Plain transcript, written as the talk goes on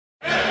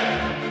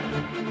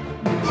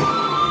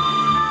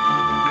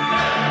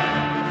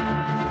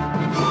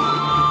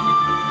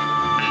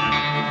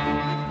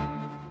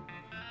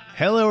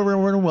Hello,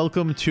 everyone, and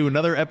welcome to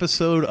another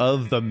episode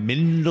of The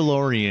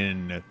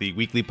Mandalorian, the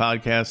weekly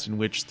podcast in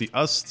which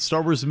us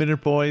Star Wars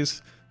Minute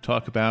Boys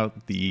talk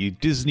about the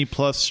Disney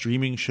Plus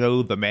streaming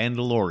show The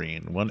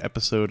Mandalorian, one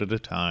episode at a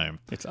time.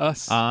 It's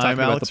us. I'm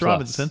Alex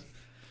Robinson.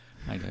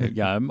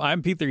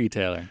 I'm Peter E.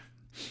 Taylor.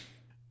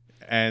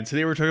 And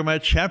today we're talking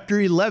about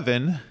Chapter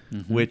 11,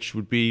 which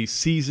would be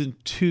Season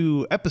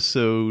 2,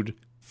 Episode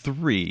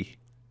 3.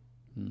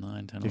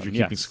 9, 10, 11. If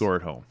you're keeping score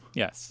at home.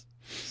 Yes.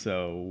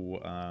 So,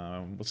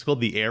 what's it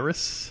called? The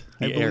Heiress?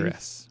 The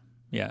Heiress.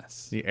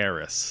 Yes. The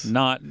Heiress.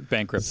 Not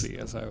bankruptcy,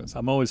 as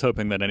I'm always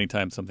hoping that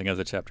anytime something has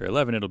a Chapter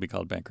 11, it'll be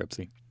called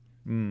bankruptcy.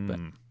 But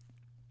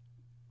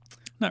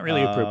not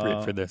really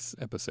appropriate for this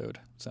episode,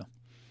 so.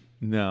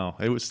 No,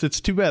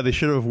 it's too bad. They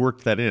should have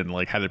worked that in,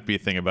 like had it be a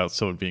thing about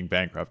someone being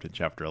bankrupt in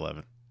Chapter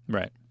 11.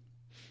 Right.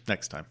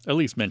 Next time. At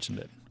least mentioned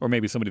it. Or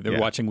maybe somebody, they're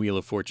watching Wheel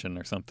of Fortune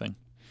or something.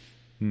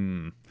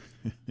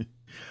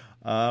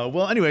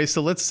 Well, anyway, so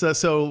let's.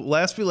 So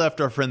last we left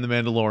our friend the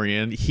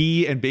Mandalorian,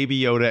 he and Baby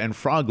Yoda and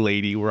Frog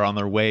Lady were on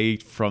their way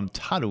from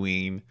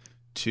Tatooine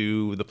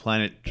to the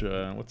planet.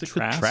 What's it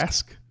called?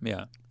 Trask.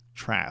 Yeah,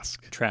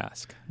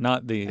 Trask.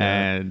 Not the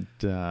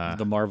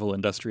the Marvel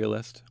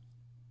industrialist.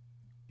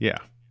 Yeah,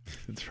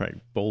 that's right.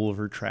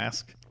 Bolivar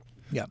Trask.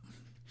 Yeah.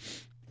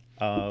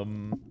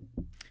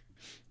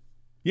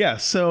 Yeah.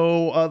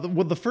 So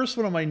the first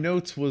one of my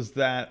notes was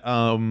that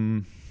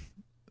the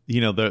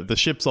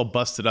ship's all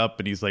busted up,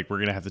 and he's like, we're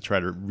gonna have to try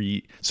to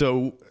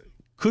So,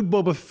 could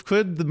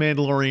the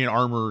Mandalorian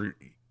armor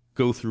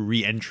go through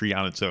re-entry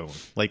on its own?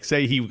 Like,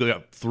 say he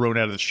got thrown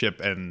out of the ship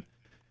and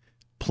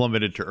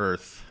plummeted to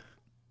Earth.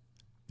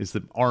 Is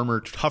the armor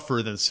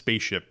tougher than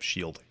spaceship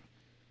shielding?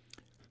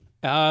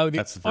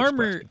 That's the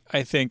armor, question.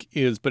 I think,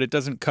 is, but it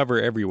doesn't cover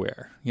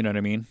everywhere. You know what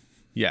I mean?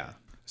 Yeah.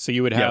 So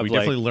you would have. Yeah, we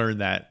definitely learned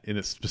that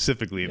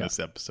specifically in this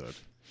episode.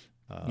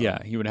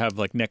 You would have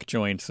like neck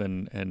joints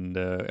and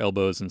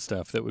elbows and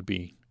stuff that would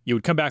be... You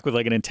would come back with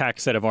like an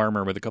intact set of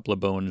armor with a couple of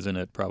bones in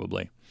it,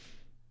 probably.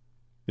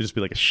 It'd just be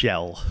like a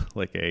shell,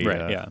 like a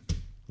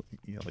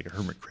like a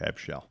hermit crab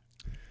shell.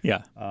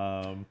 Yeah.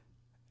 And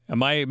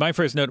my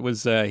first note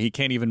was he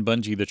can't even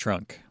bungee the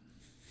trunk,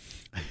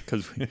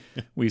 because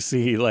we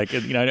see like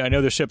I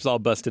know the ship's all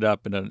busted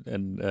up but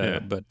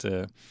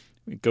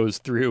it goes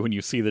through and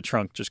you see the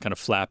trunk just kind of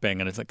flapping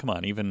and it's like, come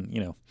on,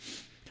 even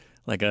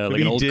like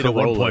an old did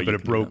Corolla, at one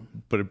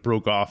point, but it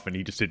broke off, and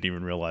he just didn't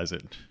even realize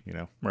it.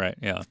 Right?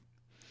 Yeah.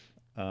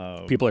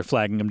 People are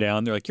flagging him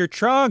down. They're like, "Your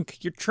trunk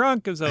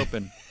is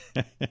open."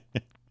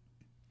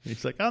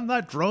 He's like, "I'm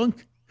not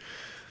drunk."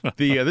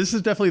 This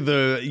is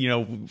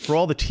definitely for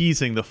all the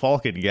teasing the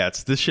Falcon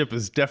gets, this ship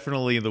is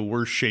definitely in the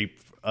worst shape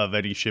of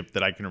any ship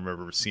that I can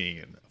remember seeing.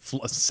 A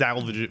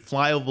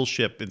flyable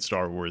ship in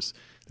Star Wars.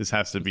 This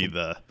has to be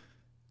the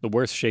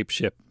worst shaped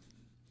ship.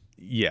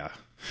 Yeah.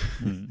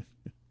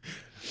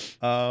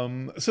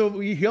 So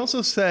he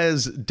also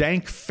says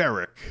Dank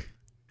Ferrick.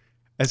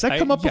 Has that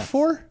come up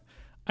before?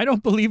 I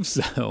don't believe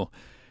so.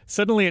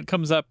 Suddenly it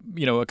comes up,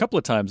 a couple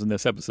of times in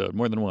this episode,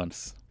 more than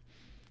once.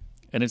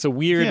 And it's a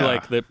weird,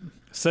 that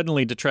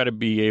suddenly to try to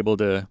be able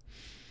to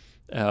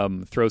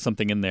throw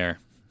something in there.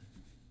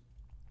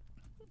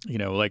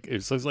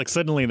 It's like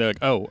suddenly they're like,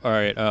 oh, all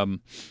right.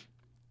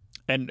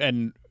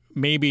 And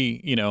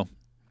maybe,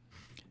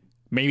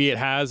 maybe it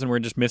has and we're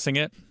just missing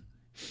it.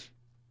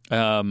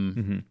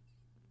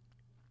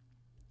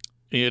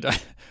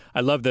 I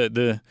love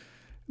the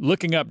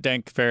looking up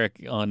Dank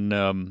Ferrick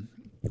on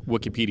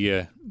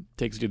Wikipedia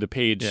takes you to the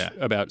page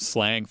about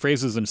slang,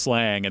 phrases and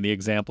slang, and the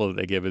example that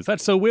they give is,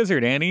 "That's so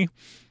wizard, Annie."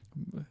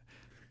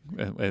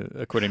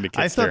 According to Kitster.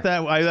 I thought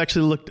that I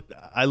actually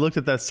looked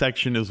at that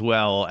section as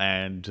well,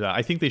 and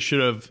I think they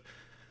should have.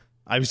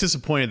 I was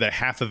disappointed that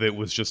half of it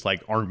was just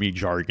like army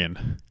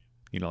jargon.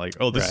 Like,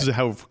 oh, this is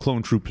how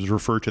clone troopers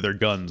refer to their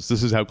guns.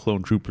 This is how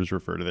clone troopers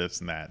refer to this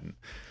and that. And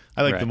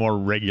I like the more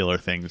regular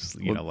things,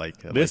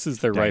 this is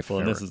their rifle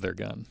and this is their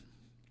gun.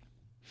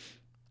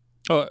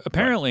 Oh,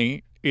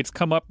 apparently it's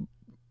come up.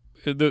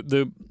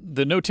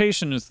 The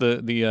notation is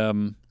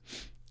the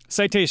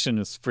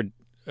citations for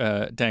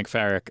Dank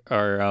Ferrick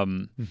are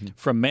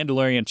from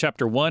Mandalorian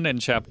Chapter 1 and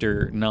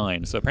Chapter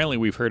 9. So apparently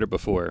we've heard it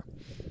before.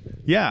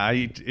 Yeah,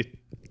 it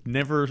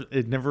never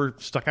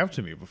stuck out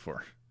to me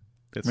before.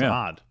 It's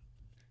odd.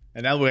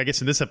 And now I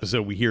guess in this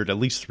episode we hear it at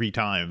least 3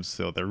 times,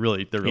 so they're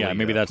really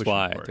maybe that's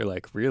why they're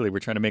like, really, we're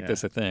trying to make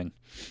this a thing.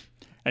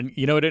 And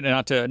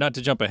not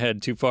to jump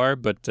ahead too far,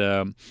 but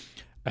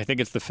I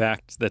think it's the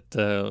fact that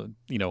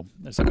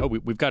it's like, oh,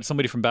 we've got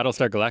somebody from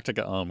Battlestar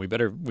Galactica on. We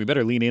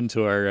better lean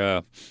into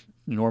our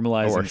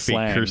normalizing our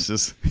slang. Fake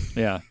curses.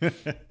 Yeah.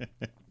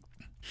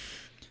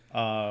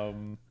 I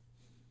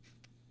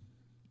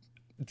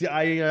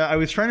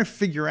was trying to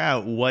figure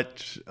out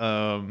what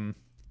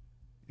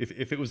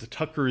if it was a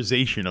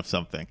Tuckerization of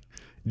something.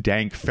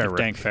 Dank Ferrick.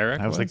 Dank Ferrick.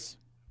 I was like,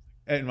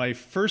 And my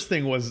first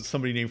thing was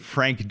somebody named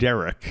Frank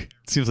Derrick.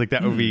 It seems like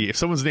that would be, if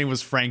someone's name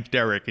was Frank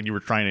Derrick and you were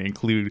trying to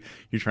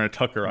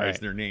tuckerize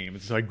their name.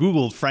 So I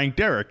Googled Frank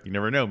Derrick. You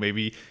never know.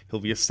 Maybe he'll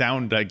be a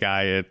sound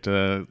guy at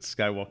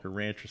Skywalker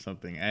Ranch or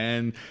something.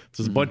 And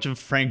there's a bunch of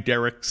Frank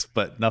Derricks,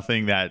 but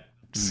nothing that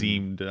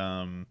seemed...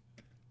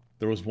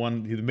 there was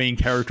one, the main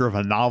character of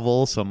a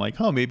novel. So I'm like,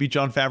 maybe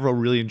Jon Favreau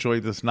really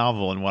enjoyed this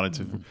novel and wanted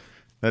to...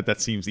 That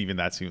seems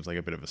like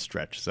a bit of a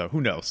stretch. So who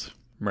knows?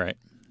 Right.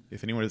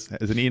 If anyone has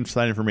any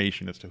inside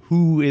information as to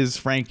who is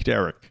Frank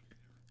Derrick,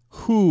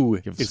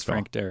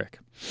 Frank Derrick?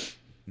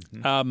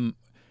 Then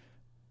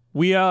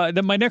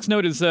my next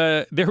note is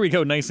there we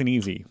go, nice and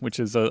easy, which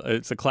is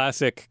it's a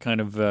classic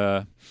kind of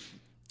I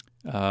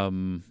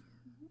don't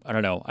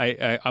know.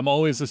 I'm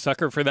always a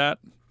sucker for that.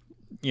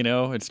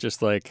 It's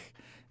just like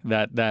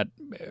that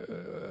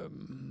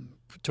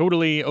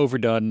totally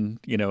overdone.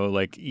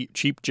 Like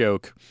cheap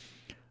joke.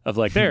 Of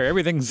like there,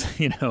 everything's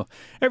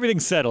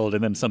everything's settled,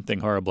 and then something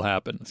horrible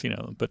happens,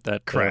 But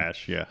that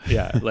crash,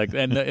 like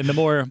and the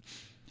more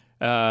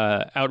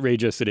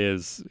outrageous it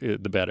is,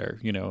 the better,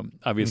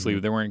 Obviously,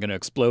 they weren't going to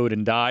explode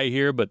and die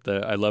here, but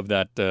I love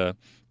that.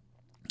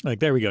 Like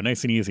there we go,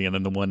 nice and easy, and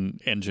then the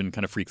one engine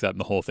kind of freaks out, and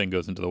the whole thing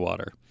goes into the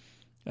water.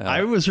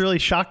 I was really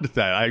shocked at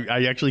that.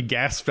 I actually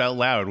gasped out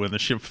loud when the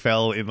ship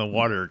fell in the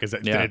water because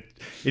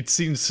it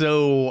seemed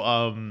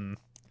so,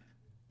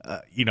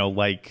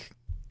 like.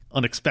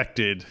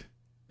 Unexpected,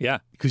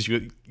 because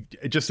you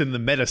just in the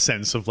meta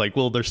sense of like,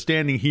 well, they're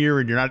standing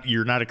here and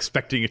you're not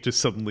expecting it to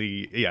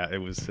suddenly,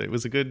 it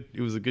was a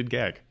good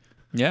gag,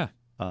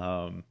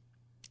 and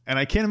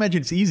I can't imagine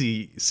it's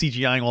easy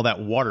CGIing all that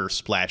water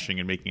splashing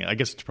and making it. I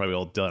guess it's probably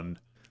all done.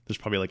 There's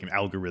probably like an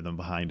algorithm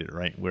behind it,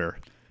 right, where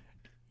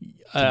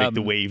to make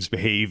the waves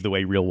behave the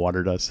way real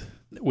water does.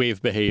 Wave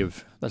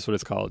behave, that's what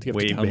it's called. You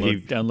have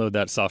to download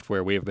that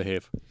software, Wave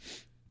Behave,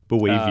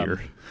 but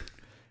wavier.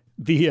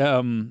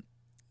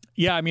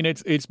 Yeah, I mean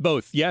it's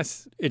both.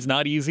 Yes, it's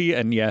not easy,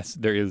 and yes,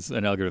 there is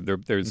an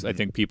algorithm. There's I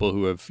think people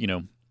who have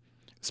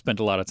spent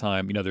a lot of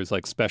time. There's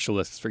like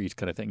specialists for each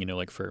kind of thing.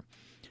 Like for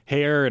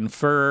hair and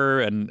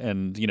fur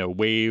and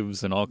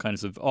waves and all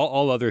kinds of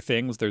all other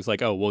things. There's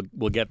like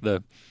we'll get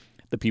the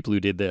people who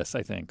did this,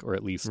 I think, or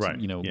at least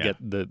get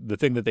the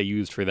thing that they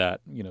used for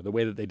that. The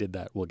way that they did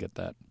that, we'll get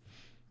that.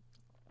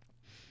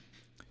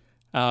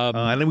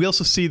 And then we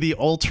also see the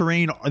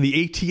all-terrain,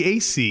 the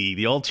ATAC,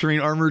 the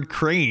all-terrain armored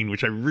crane,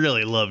 which I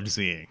really loved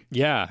seeing.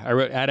 Yeah, I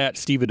wrote at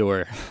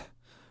Stevedore,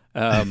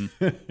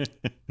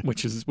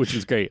 which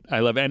is great.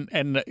 I love it.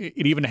 And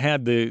it even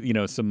had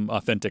the some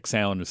authentic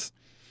sounds.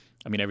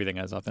 I mean, everything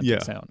has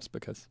authentic sounds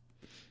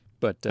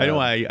but I know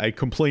I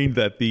complained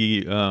that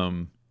the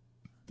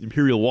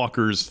Imperial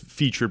Walkers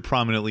featured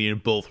prominently in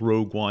both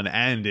Rogue One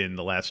and in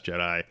The Last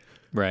Jedi.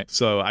 Right.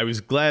 So I was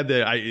glad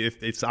that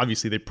if it's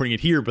obviously they're putting it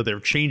here, but they're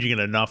changing it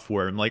enough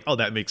where I'm like,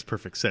 that makes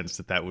perfect sense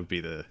that would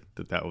be that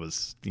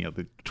was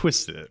the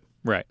twist to it.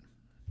 Right.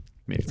 I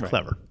mean, it's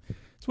clever.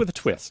 It's with a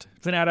twist.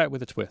 It's an AT-AT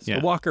with a twist. A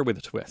Walker with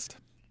a twist.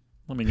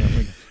 Let me know.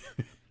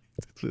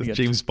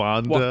 James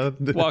Bond.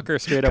 Walker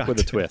straight up with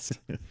a twist.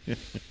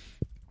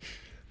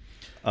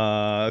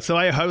 So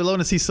I would want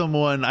to see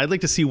someone. I'd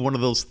like to see one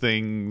of those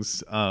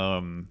things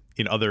in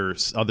other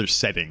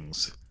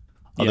settings,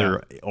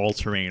 other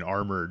all-terrain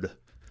armored.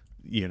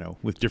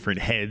 With different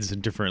heads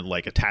and different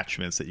like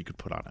attachments that you could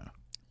put on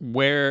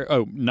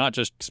it. Not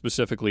just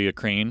specifically a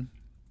crane.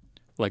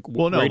 Like,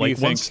 well, no, like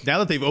now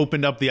that they've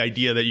opened up the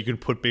idea that you can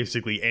put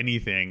basically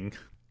anything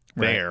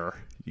there,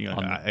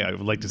 I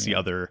would like to see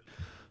other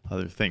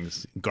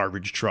things,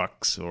 garbage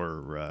trucks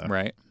or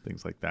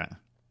things like that.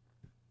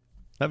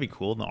 That'd be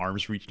cool. And the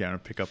arms reach down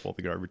and pick up all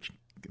the garbage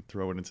and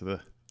throw it into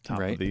the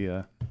top of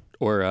the.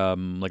 Or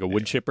like a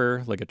wood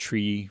chipper, like a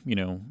tree,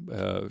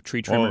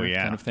 tree trimmer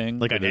kind of thing.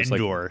 Like an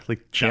Endor,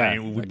 like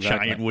giant wood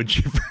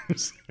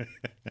chippers.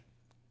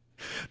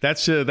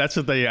 That's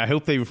what I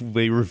hope they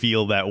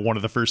reveal that one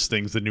of the first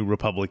things the New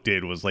Republic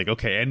did was like,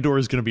 okay, Endor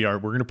is going to be we're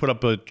going to put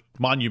up a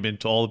monument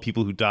to all the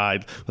people who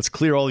died. Let's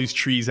clear all these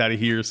trees out of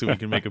here so we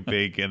can make a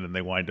big, and then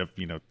they wind up,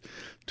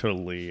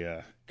 totally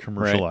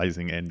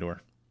commercializing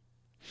Endor.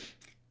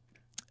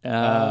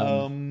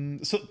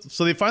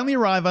 So they finally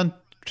arrive on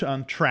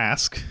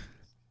Trask.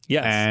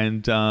 Yes.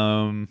 And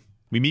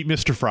we meet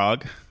Mr.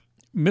 Frog.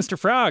 Mr.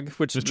 Frog,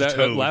 which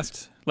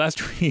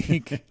last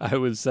week I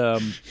was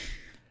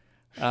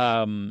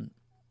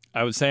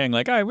saying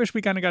like I wish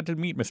we kind of got to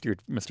meet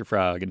Mr.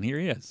 Frog, and here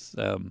he is.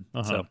 So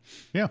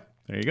yeah,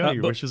 there you go.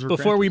 Your wishes were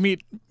before granted. we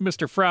meet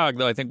Mr. Frog,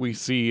 though, I think we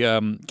see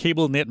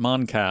Cable Knit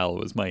Moncal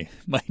was my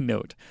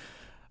note.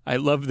 I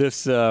love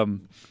this. The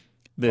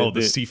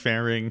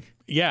seafaring.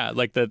 Yeah,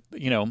 like that,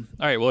 all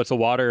right, well, it's a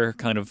water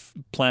kind of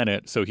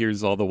planet, so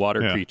here's all the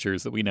water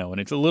creatures that we know. And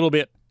it's a little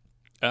bit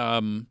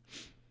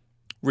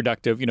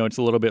reductive. It's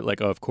a little bit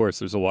like, of course,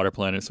 there's a water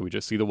planet, so we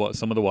just see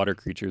some of the water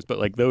creatures. But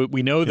like,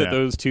 we know that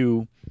those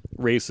two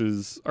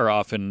races are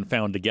often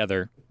found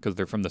together because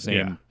they're from the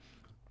same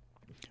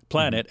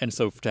planet. And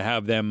so to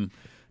have them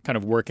kind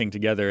of working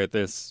together at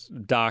this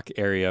dock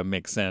area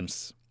makes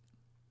sense.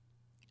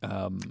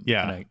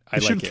 Yeah, I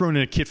should have thrown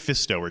in a Kit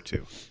Fisto or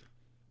two.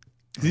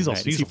 Is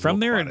he from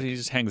there, or he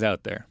just hangs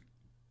out there?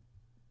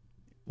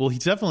 Well, he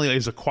definitely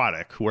is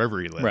aquatic wherever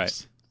he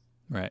lives.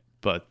 Right.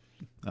 But,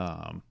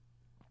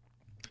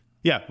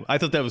 yeah, I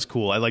thought that was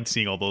cool. I liked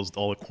seeing all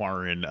the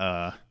Quarren.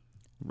 I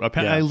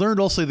learned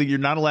also that you're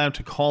not allowed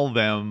to call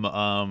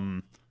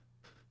them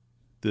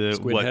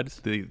squid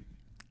heads.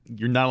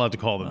 You're not allowed to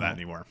call them that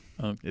anymore.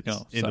 In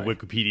the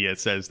Wikipedia, it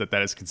says that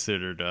is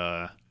considered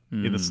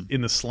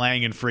in the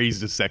slang and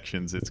phrases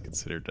sections. It's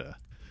considered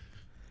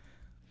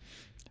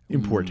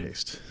in poor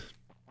taste.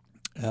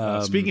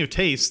 Speaking of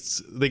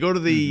tastes, they go to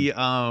the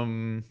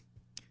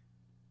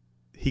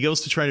he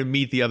goes to try to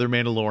meet the other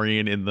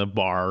Mandalorian in the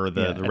bar or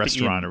the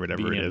restaurant or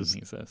whatever it is.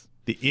 He says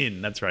the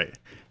inn. That's right.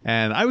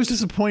 And I was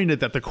disappointed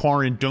that the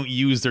Quarren don't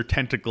use their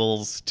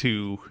tentacles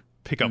to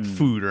pick up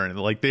food or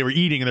anything. Like, they were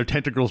eating and their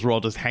tentacles were all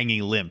just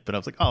hanging limp. And I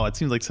was like, oh, it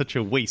seems like such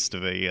a waste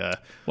of I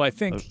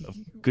think of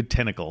good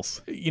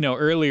tentacles.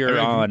 Earlier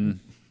on,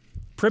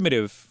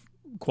 primitive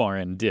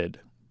Quarren did,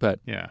 but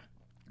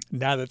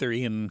now that they're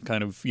in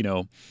kind of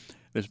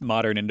this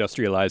modern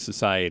industrialized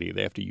society,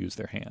 they have to use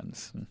their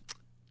hands.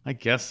 I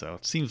guess so.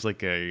 It seems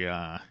like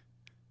a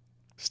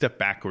step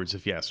backwards,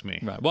 if you ask me.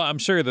 Right. Well, I'm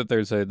sure that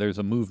there's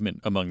a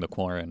movement among the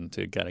Quarren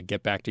to kind of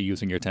get back to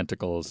using your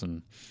tentacles,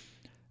 and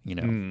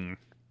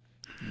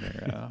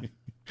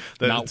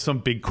some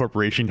big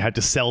corporation had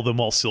to sell them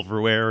all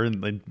silverware and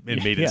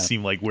made it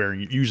seem like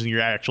using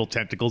your actual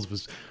tentacles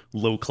was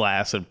low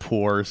class and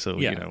poor. So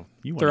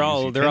they're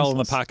all in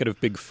the pocket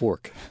of Big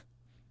Fork.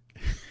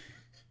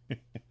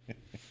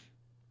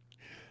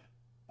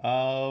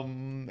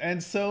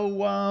 And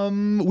so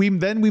we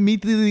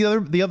meet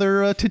the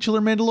other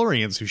titular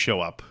Mandalorians who show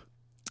up.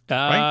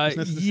 Right?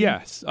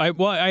 Yes. I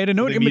had a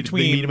note in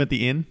between. They meet him at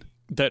the inn.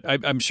 That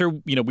I'm sure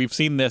we've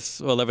seen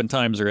this 11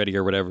 times already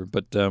or whatever,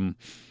 but this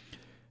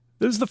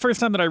is the first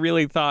time that I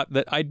really thought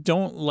that I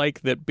don't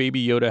like that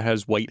Baby Yoda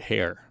has white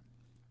hair.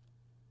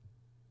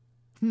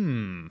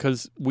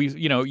 Because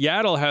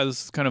Yaddle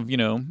has kind of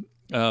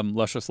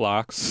luscious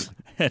locks,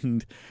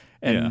 and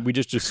we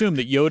just assume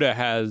that Yoda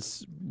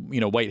has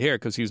white hair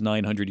because he's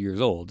 900 years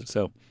old.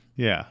 So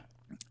I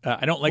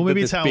don't like that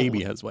this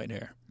baby has white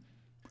hair.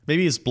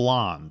 Maybe it's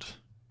blonde.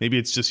 Maybe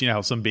it's just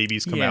how some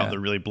babies come out, they're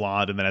really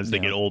blonde, and then as they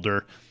get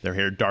older, their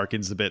hair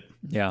darkens a bit.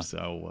 Yeah.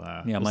 So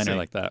mine are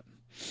like that.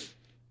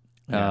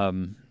 All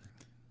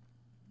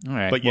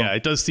right. But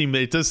it does seem.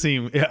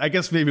 I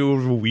guess maybe it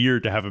would be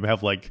weird to have him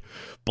have like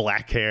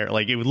black hair.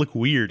 Like, it would look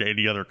weird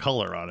any other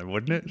color on him,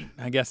 wouldn't it?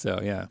 I guess so.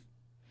 Yeah.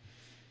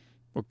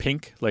 Or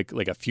pink, like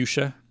a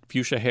fuchsia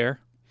hair.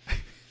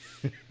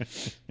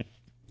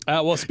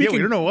 Well, speaking, we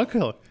don't know what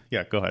color.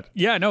 Yeah, go ahead.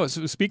 Yeah, no.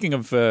 So speaking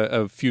of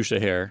fuchsia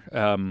hair,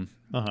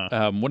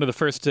 one of the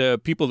first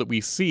people that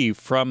we see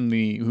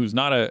who's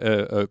not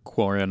a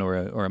Quarren or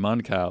a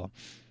Moncal,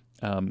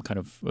 kind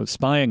of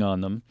spying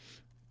on them,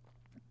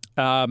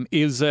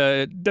 is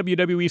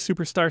WWE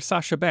superstar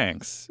Sasha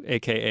Banks,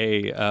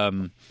 aka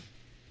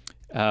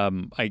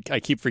I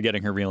keep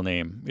forgetting her real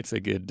name. It's a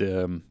good,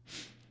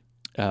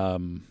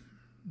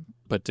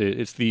 but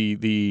it's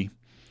the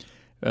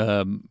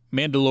pseudo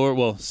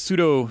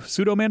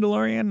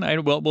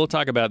Mandalorian. We'll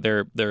talk about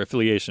their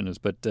affiliations,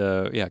 but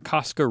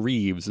Casca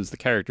Reeves is the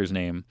character's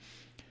name,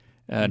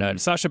 and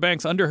Sasha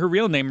Banks under her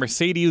real name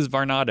Mercedes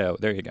Varnado.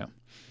 There you go.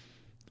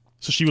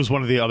 So she was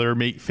one of the other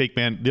one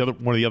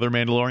of the other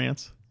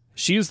Mandalorians.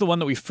 She's the one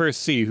that we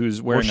first see,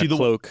 who's wearing a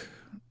cloak,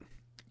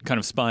 kind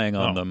of spying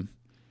on them.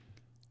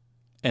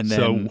 And then,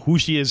 so who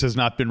she is has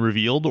not been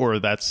revealed, or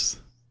that's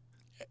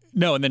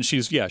no. And then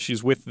she's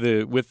with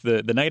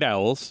the Night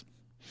Owls.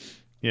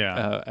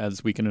 Yeah,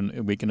 as we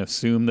can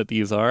assume that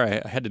these are.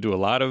 I had to do a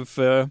lot of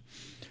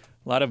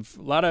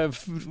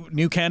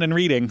new canon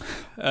reading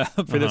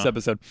for this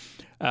episode.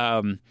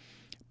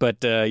 But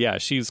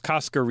she's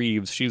Casca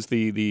Reeves. She's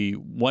the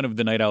one of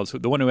the Night Owls,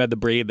 the one who had the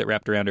braid that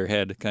wrapped around her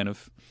head, kind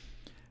of.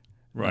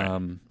 Right.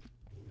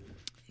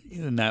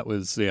 And that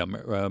was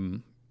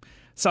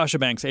Sasha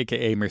Banks,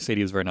 a.k.a.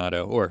 Mercedes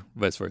Varnado, or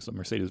vice versa,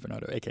 Mercedes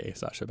Varnado, a.k.a.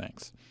 Sasha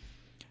Banks,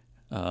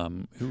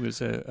 who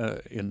is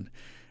in.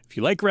 If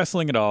you like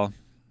wrestling at all,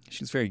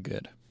 she's very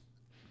good.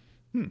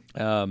 But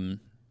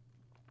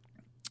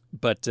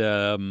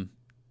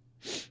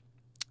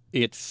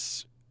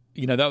it's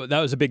that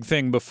was a big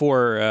thing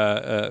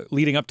before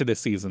leading up to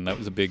this season. That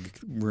was a big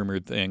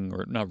rumored thing,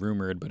 or not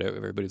rumored, but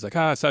everybody's like,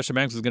 Sasha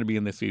Banks is going to be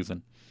in this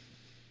season.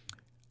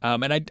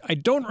 And I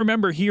don't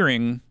remember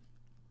hearing.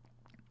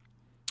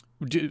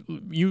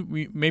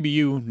 Maybe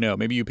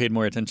you paid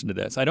more attention to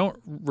this. I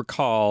don't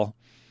recall.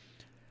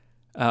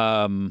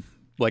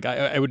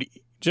 I would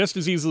just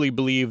as easily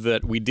believe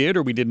that we did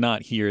or we did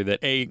not hear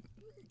that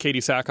Katie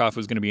Sackhoff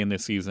was going to be in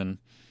this season,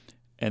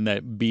 and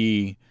that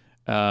B,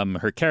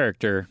 her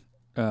character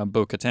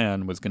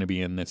Bo-Katan was going to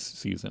be in this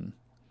season.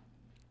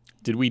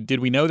 Did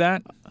we know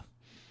that?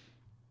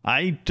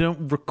 I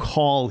don't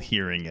recall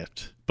hearing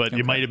it, but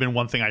it might have been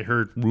one thing I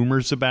heard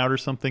rumors about or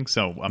something.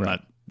 So I'm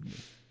not.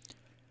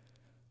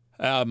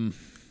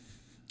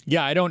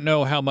 I don't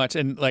know how much,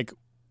 and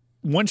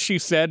once she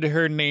said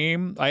her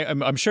name,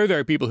 I'm sure there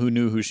are people who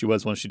knew who she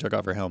was once she took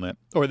off her helmet,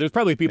 or there's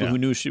probably people who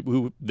knew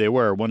who they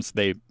were once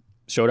they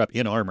showed up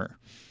in armor.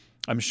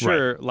 I'm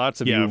sure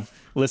lots of you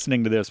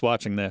listening to this,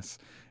 watching this,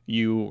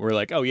 you were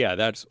like, "Oh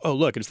yeah,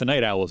 look, it's the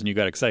Night Owls," and you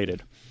got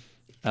excited.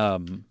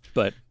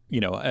 But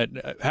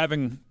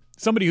having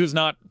somebody who's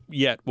not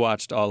yet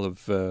watched all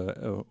of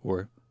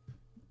or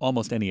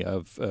almost any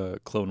of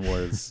Clone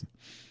Wars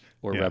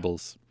or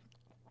Rebels.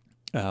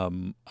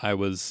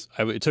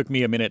 It took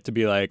me a minute to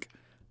be like,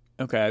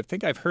 okay, I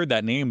think I've heard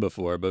that name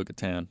before,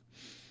 Bo-Katan.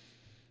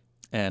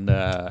 And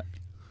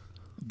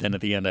then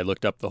at the end, I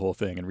looked up the whole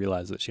thing and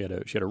realized that she had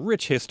a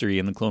rich history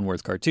in the Clone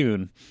Wars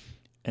cartoon,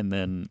 and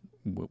then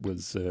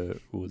was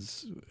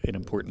an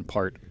important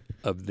part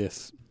of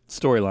this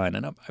storyline.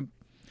 And I'm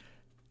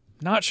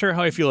not sure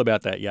how I feel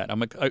about that yet.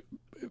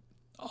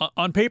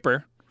 On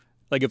paper,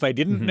 like if I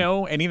didn't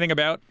know anything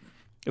about,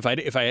 if I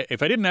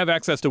didn't have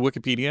access to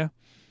Wikipedia,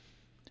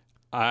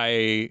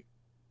 I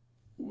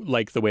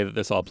like the way that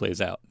this all plays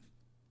out.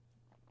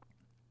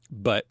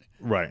 But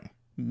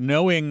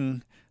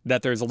knowing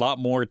that there's a lot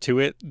more to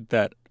it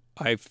that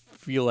I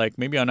feel like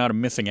maybe I'm not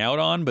missing out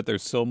on, but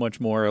there's so much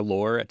more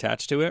lore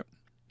attached to it.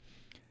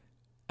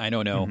 I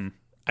don't know.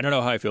 I don't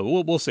know how I feel.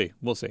 We'll see.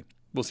 We'll see.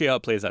 We'll see how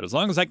it plays out. As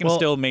long as I can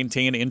still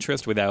maintain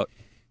interest without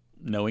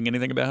knowing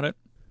anything about it,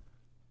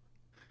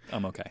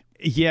 I'm okay.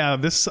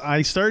 Yeah,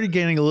 I started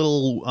getting a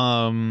little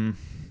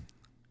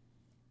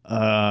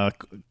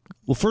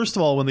well, first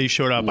of all, when they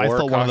showed up, I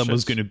thought one of them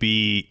was going to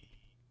be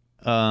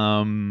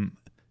we're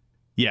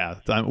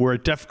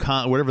at DEF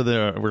CON, we're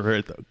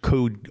at the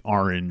Code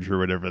Orange or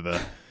whatever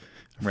I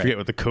forget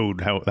what the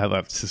code how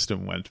that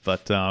system went,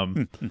 but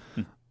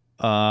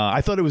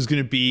I thought it was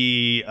going to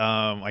be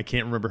I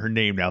can't remember her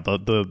name now,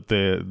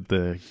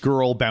 the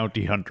girl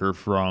bounty hunter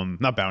from,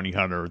 not bounty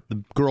hunter,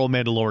 the girl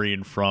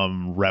Mandalorian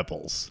from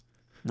Rebels.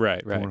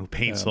 Right. The one who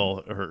paints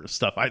all her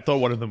stuff. I thought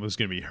one of them was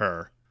going to be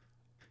her.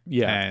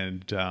 Yeah.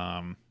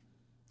 And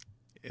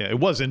it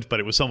wasn't, but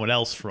it was someone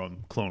else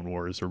from Clone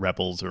Wars or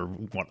Rebels or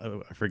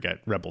I forget,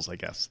 Rebels, I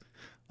guess.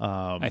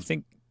 I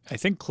think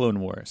Clone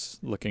Wars,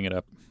 looking it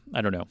up.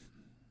 I don't know.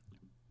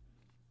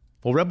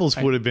 Well, Rebels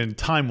would have been,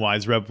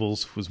 time-wise,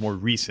 Rebels was more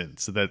recent,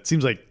 so that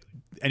seems like,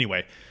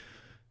 anyway.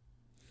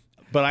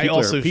 But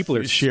people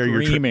are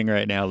screaming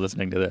right now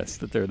listening to this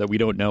that we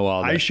don't know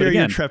all that. I share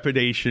your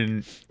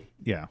trepidation.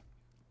 Yeah.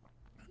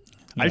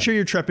 I share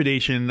your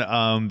trepidation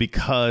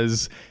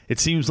because it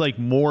seems like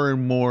more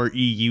and more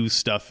EU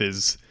stuff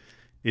is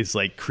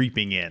like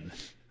creeping in.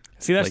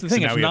 See, that's the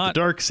thing. So now we have the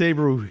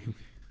Darksaber.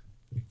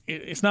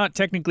 It's not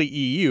technically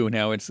EU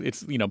now.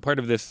 It's part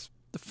of this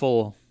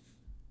full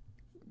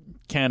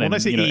canon. When I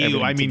say EU,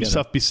 I mean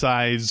stuff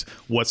besides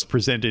what's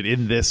presented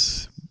in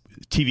this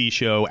TV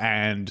show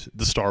and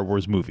the Star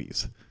Wars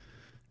movies.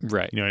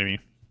 Right. You know what I mean?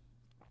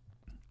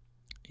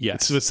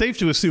 Yes. So it's safe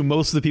to assume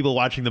most of the people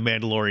watching The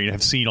Mandalorian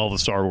have seen all the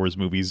Star Wars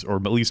movies, or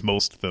at least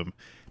most of them,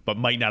 but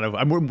might not have.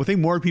 I think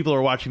more people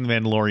are watching The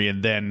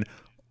Mandalorian than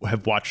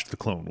have watched the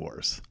Clone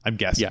Wars, I'm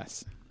guessing.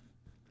 Yes.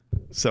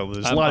 So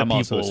there's a lot of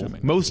people.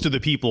 Most of the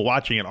people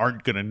watching it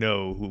aren't going to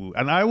know who.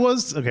 And I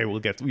was okay. We'll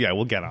get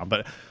on.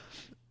 But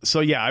so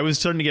yeah, I was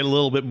starting to get a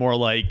little bit more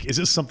like, is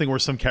this something where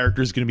some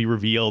character is going to be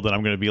revealed, and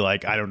I'm going to be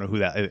like, I don't know who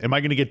that is. Am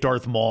I going to get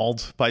Darth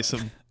Mauled by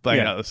some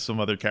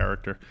other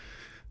character?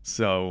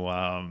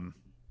 So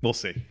we'll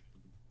see.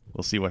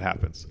 We'll see what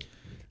happens.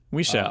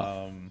 We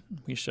shall.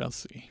 We shall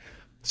see.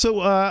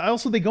 So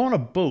also they go on a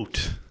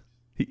boat.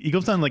 He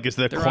goes down like it's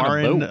the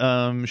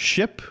Quarren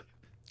ship.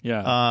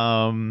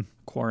 Yeah.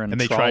 Quarren,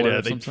 and they try to.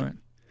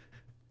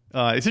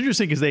 It's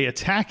interesting because they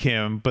attack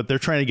him, but they're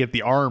trying to get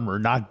the armor,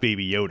 not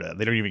Baby Yoda.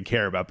 They don't even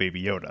care about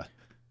Baby Yoda.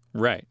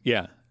 Right.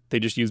 Yeah. They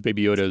just use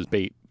Baby Yoda as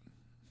bait.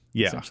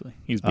 Yeah. Essentially,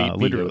 he's bait.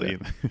 Literally.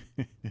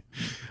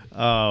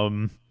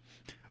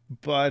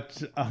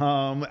 But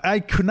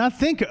I could not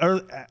think.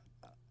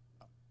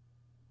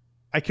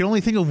 I can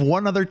only think of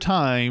one other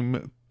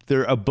time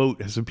a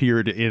boat has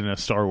appeared in a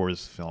Star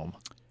Wars film.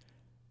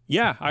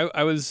 Yeah,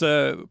 I was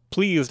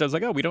pleased. I was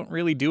like, oh, we don't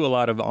really do a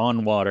lot of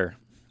on water.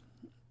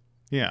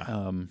 Yeah.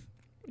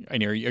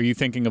 And are you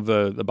thinking of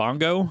the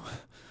Bongo?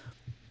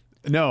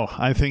 No,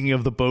 I'm thinking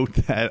of the boat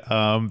that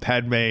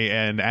Padme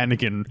and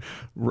Anakin.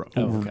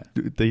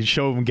 They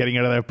show them getting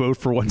out of that boat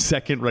for 1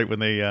 second, right when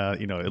they,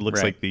 it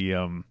looks like the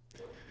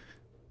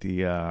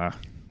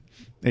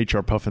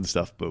HR Puffin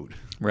stuff boat.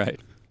 Right.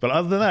 But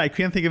other than that, I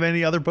can't think of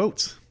any other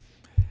boats.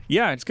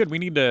 Yeah, it's good. We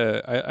need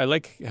to. I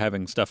like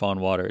having stuff on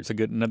water. It's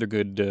another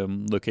good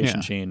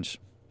location change.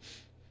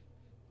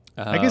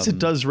 I guess it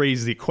does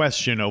raise the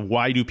question of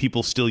why do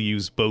people still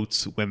use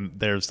boats when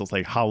there's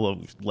like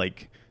hollow,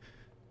 like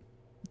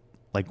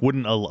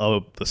wouldn't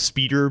a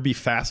speeder be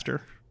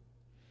faster?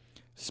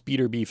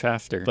 Speeder be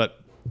faster, but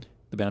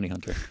the bounty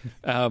hunter.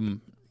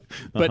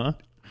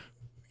 But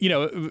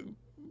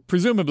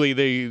presumably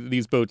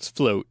these boats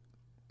float.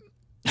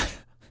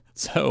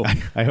 So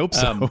I hope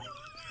so.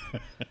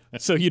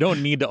 So you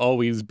don't need to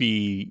always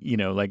be,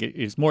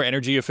 it's more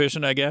energy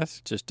efficient, I guess,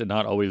 just to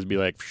not always be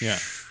like,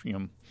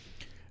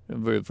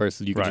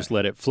 versus you could just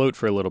let it float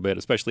for a little bit,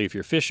 especially if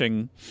you're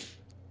fishing.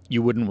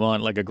 You wouldn't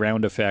want like a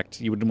ground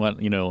effect. You wouldn't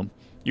want,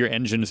 your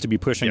engines to be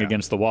pushing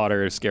against the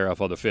water to scare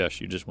off all the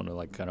fish. You just want to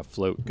like kind of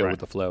float, go with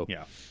the flow.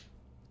 Yeah.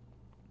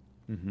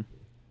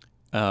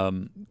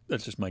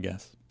 That's just my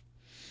guess.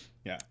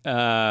 Yeah.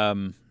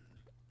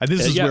 And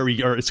this is where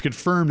it's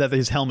confirmed that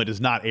his helmet is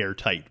not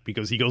airtight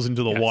because he goes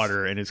into the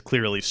water and is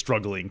clearly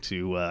struggling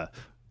to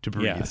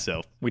breathe. Yeah.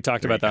 So we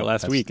talked about that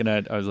last week, and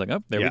I was like,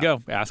 oh, there we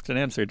go. Asked and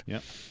answered.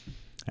 Yeah.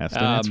 Asked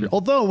and answered.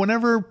 Although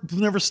whenever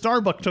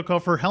Starbuck took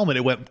off her helmet,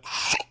 it went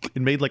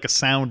and made like a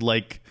sound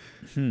like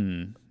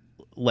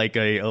like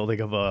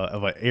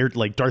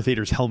Darth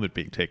Vader's helmet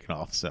being taken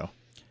off. So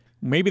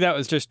maybe that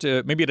was just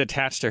maybe it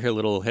attached to her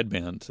little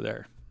headband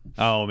there.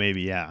 Oh,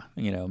 maybe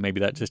maybe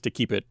that just to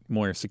keep it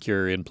more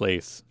secure in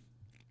place.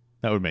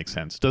 That would make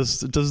sense.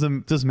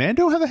 Does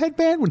Mando have a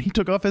headband when he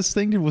took off his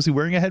thing? Was he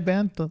wearing a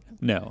headband?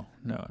 No,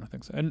 I don't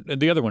think so. And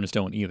the other ones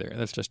don't either.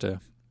 That's just a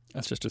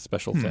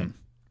special thing.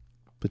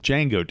 But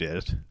Django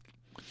did.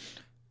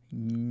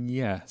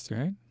 Yes,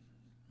 right?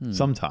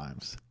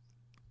 Sometimes.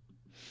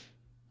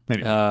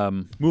 Maybe.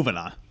 Moving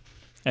on.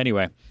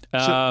 Anyway.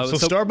 So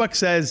Starbuck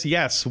says,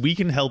 yes, we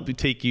can help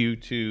take you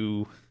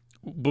to...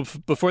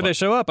 Before they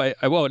show up, I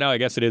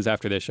guess it is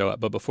after they show up,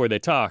 but before they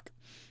talk,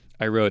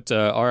 I wrote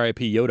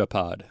R.I.P. Yoda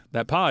pod.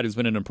 That pod has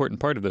been an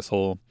important part of this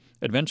whole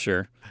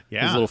adventure.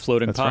 Yeah. His little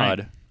floating pod.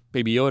 Right.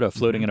 Baby Yoda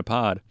floating in a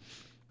pod.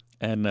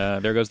 And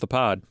there goes the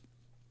pod.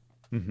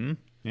 Mm-hmm.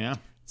 Yeah.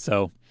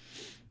 So,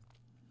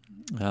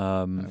 we'll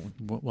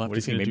have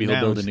to see. Maybe he'll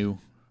build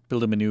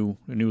him a new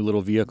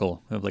little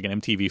vehicle, like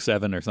an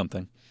MTV7 or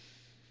something.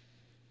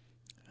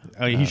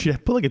 He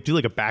should do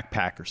like a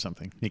backpack or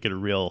something. Make it a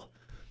real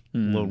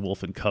lone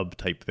wolf and cub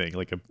type thing,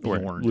 like a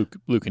Bjorn.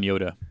 Luke and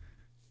Yoda.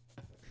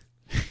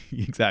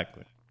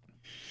 Exactly.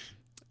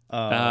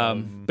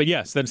 But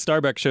yes, then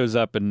Starbuck shows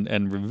up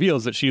and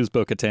reveals that she is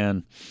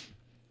Bo-Katan,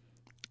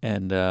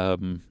 and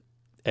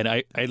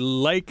I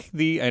like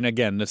and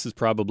again, this is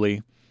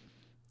probably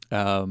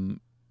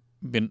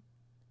been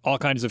all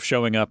kinds of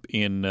showing up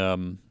in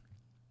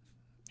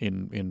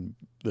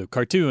the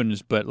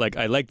cartoons, but like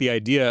I like the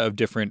idea of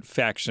different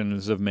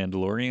factions of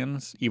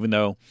Mandalorians, even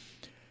though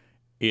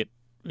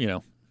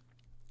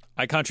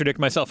I contradict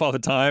myself all the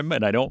time,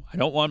 and I don't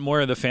want more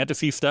of the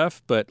fantasy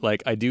stuff, but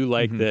like I do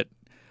like that.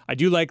 I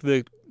do like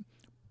the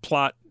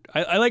plot.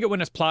 I like it when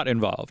it's plot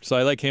involved. So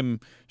I like him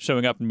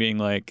showing up and being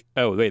like,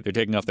 "Oh, wait, they're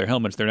taking off their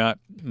helmets. They're not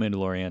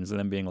Mandalorians," and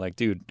then being like,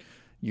 "Dude,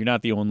 you're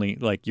not the only.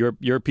 Like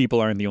your people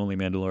aren't the only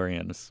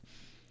Mandalorians."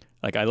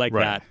 Like I like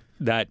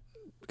that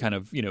kind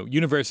of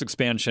universe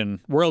expansion,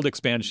 world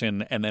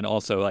expansion, and then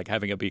also like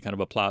having it be kind of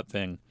a plot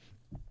thing.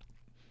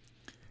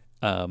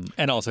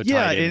 And also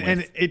tied in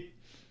and with, it.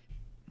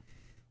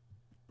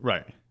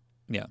 Right.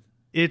 Yeah.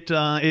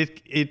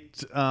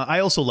 I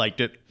also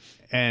liked it,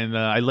 and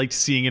I liked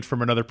seeing it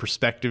from another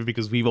perspective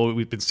because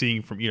we've been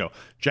seeing from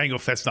Jango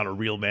Fett's not a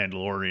real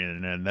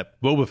Mandalorian, and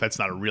that Boba Fett's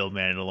not a real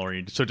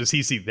Mandalorian. So does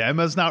he see them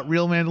as not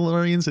real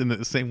Mandalorians in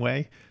the same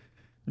way?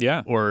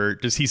 Yeah. Or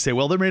does he say,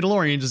 well, they're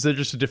Mandalorians, they're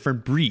just a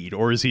different breed?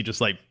 Or is he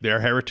just like,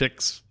 they're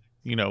heretics?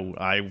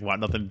 I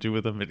want nothing to do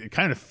with them. It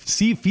kind of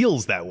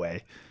feels that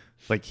way.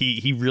 Like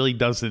he really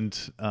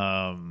doesn't.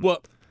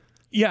 Well,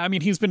 yeah. I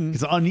mean, it's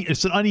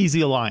an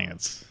uneasy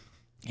alliance.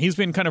 He's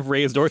been kind of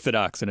raised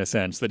Orthodox in a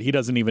sense that he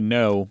doesn't even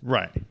know.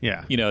 Right.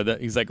 Yeah. That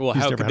he's like, well,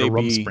 how could they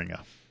be?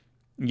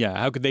 Yeah.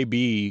 How could they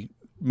be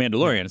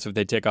Mandalorians if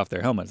they take off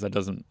their helmets? That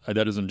doesn't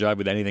jive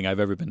with anything I've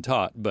ever been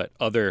taught. But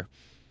other,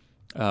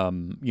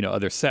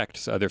 other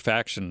sects, other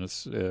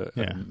factions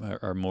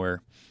are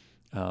more,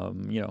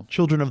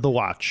 Children of the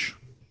Watch.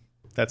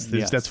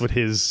 That's what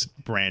his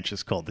branch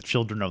is called, the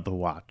Children of the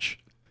Watch.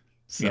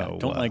 So,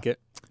 don't like it.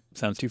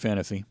 Sounds too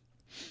fantasy.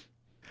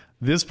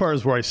 This part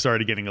is where I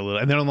started getting a little,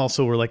 and then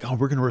also we're like, oh,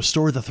 we're going to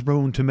restore the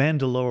throne to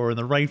Mandalore and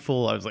the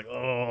rightful. I was like,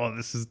 oh,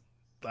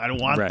 I don't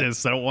want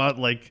this. I don't want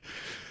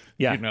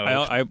Yeah,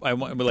 I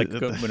want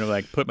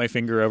to put my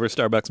finger over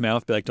Starbuck's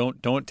mouth, be like,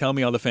 don't tell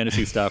me all the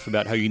fantasy stuff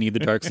about how you need the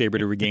Darksaber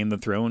to regain the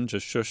throne.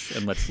 Just shush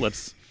and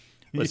let's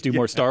do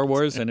more Star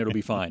Wars and it'll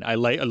be fine. I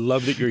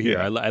love that you're here.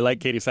 Yeah. I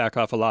like Katie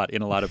Sackhoff a lot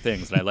in a lot of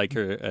things, and I like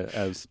her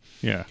as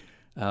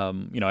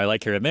I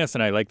like her in this,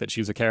 and I like that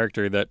she's a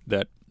character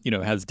that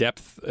has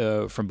depth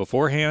from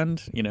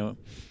beforehand.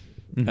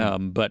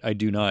 But I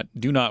do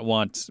not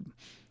want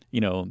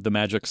the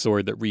magic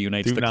sword that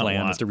reunites the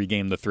clans to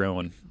regain the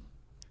throne.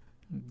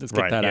 Let's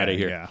get that out of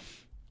here.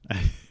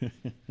 Yeah.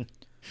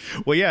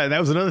 Well, yeah, and that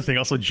was another thing.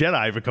 Also,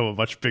 Jedi become a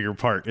much bigger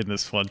part in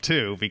this one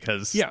too,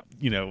 because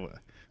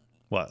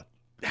what?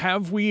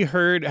 Have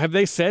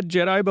they said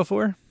Jedi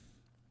before?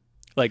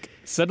 Like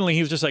suddenly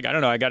he's just like, I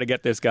don't know, I got to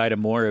get this guy to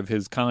more of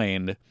his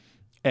kind,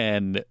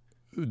 and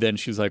then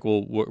she's like,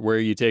 well, where are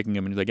you taking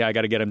him? And he's like, yeah, I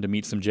got to get him to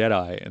meet some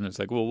Jedi. And it's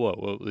like,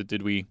 whoa,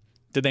 did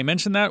they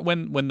mention that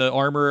when the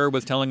armorer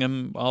was telling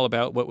him all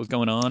about what was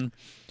going on?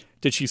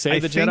 Did she say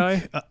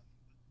Jedi?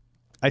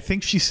 I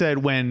think she said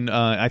when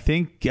I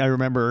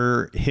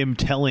remember him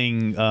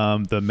telling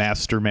the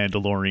Master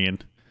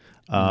Mandalorian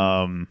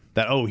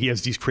that, oh, he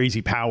has these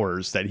crazy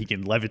powers that he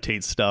can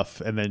levitate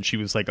stuff. And then she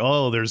was like,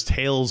 oh, there's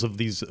tales of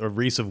a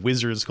race of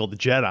wizards called the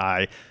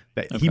Jedi,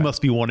 that he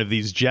must be one of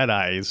these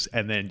Jedis.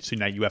 And then so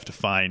now you have to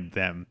find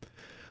them.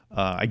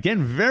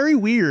 Again, very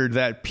weird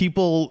that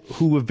people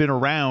who have been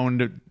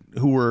around,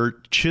 who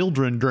were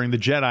children during the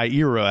Jedi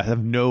era,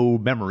 have no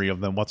memory of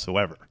them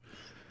whatsoever.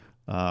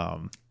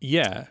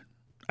 Yeah.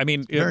 I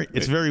mean,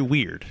 it's very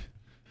weird.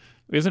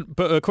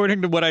 But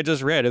according to what I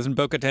just read, isn't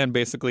Bo-Katan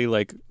basically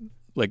like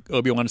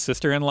Obi-Wan's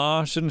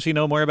sister-in-law? Shouldn't she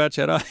know more about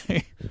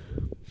Jedi?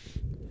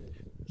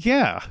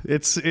 Yeah,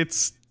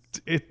 that's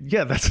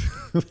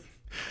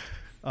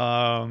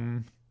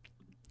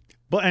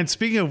but, and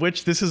speaking of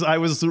which, I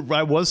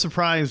was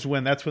surprised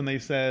when they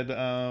said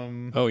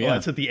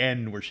that's at the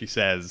end where she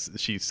says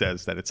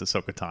that it's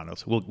Ahsoka Tano.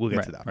 So we'll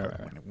get to that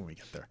when we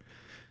get there.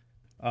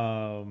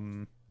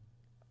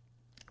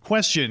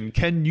 Question: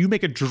 can you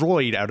make a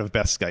droid out of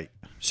Beskite?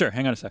 Sure,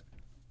 hang on a sec.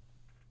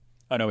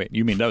 Oh no, wait,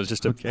 you mean that was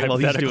just a okay, well,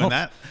 he's doing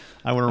that.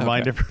 I want to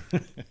remind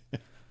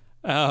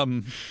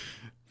everyone.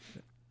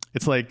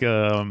 It's like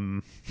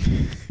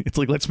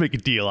let's make a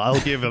deal. I'll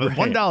give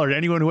 $1 to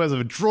anyone who has a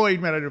droid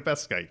made out of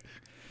Beskite.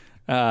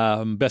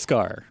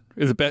 Beskar.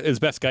 Is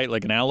Beskite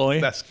like an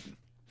alloy? Is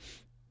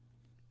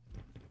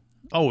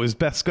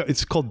Beskar?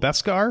 It's called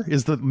Beskar.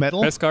 Is the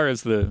metal? Beskar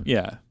is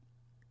yeah.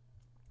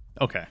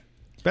 Okay.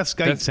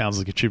 Beskite sounds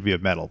like it should be a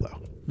metal though.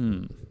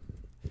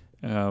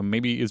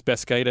 Maybe is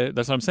Beskite?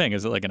 That's what I'm saying.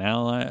 Is it like an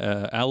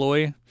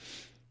alloy,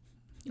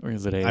 or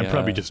is it a? I'm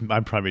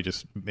probably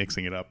just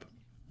mixing it up.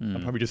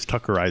 I'm probably just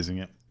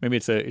tuckerizing it. Maybe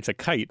it's a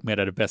kite made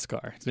out of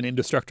Beskar. It's an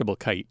indestructible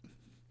kite.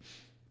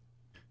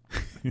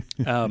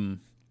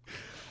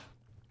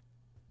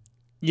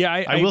 Yeah,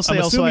 I will say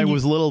also I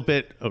was a little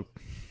bit. Oh.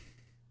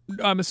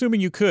 I'm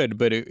assuming you could,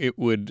 but it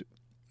would.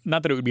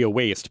 Not that it would be a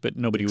waste, but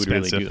nobody would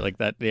really do it like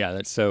that. Yeah,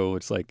 that's so.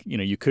 It's like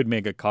you could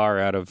make a car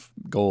out of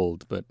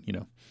gold, but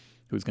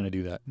who's going to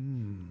do that?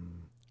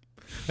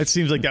 It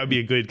seems like that would be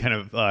a good kind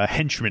of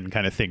henchman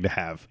kind of thing to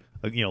have,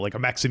 like a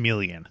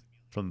Maximilian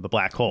from the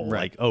Black Hole.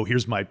 Right. Like, oh,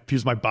 here's my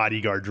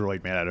bodyguard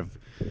droid made out of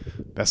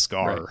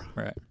Beskar.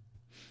 Right.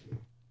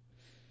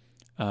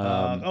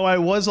 I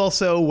was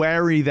also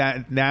wary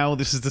that now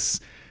this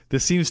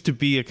seems to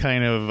be a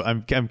kind of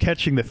I'm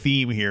catching the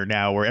theme here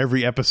now, where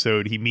every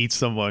episode he meets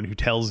someone who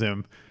tells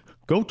him,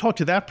 go talk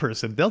to that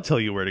person, they'll tell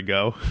you where to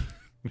go.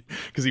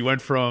 Because he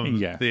went from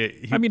he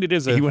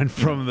went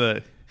from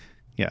the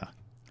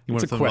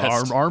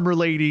armor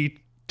lady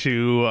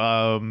to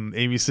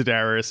Amy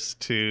Sedaris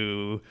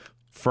to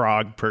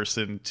frog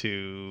person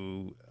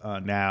to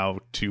now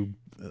to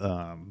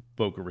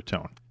Boca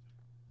Raton,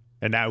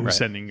 and now we're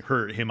sending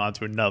him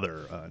onto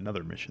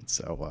another mission.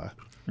 So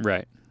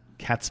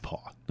cat's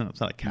paw. No, it's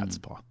not a cat's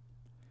paw.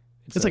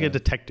 It's like a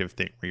detective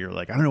thing where you're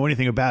like, I don't know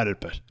anything about it,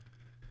 but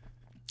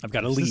I've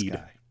got a lead.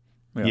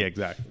 Yeah,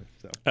 exactly.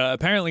 So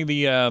apparently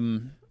the a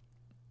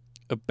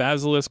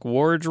basilisk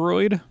war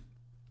droid.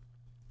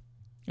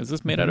 Is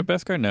this made out of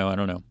Beskar? No, I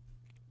don't know.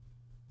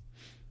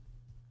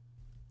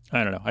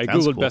 I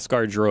Googled cool.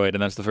 Beskar droid,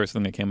 and that's the first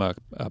thing that came up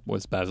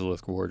was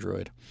basilisk war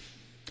droid.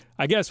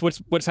 I guess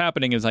what's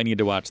happening is I need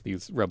to watch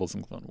these Rebels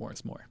and Clone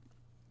Wars more.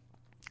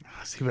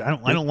 See, but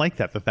I don't like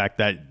that. The fact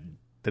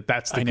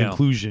that's the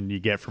conclusion you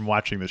get from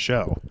watching the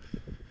show.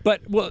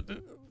 But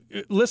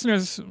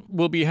listeners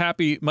will be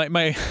happy.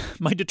 My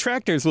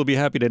detractors will be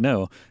happy to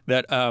know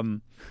that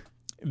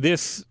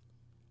this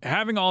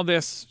having all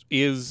this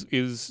is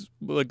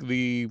like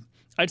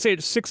I'd say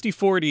it's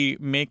 60-40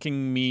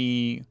 making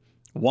me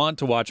want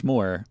to watch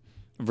more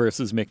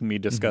versus making me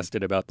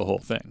disgusted about the whole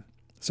thing.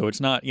 So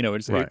it's not,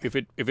 if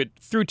it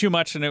threw too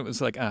much and it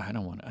was like, I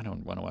don't want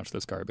to watch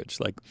this garbage.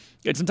 Like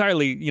it's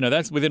entirely,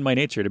 that's within my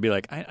nature to be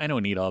like, I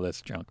don't need all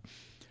this junk.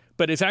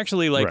 But it's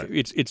actually like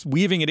it's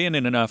weaving it in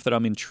enough that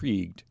I'm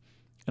intrigued,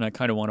 and I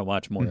kind of want to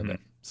watch more of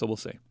it. So we'll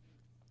see.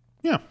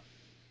 Yeah,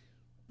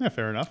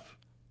 fair enough.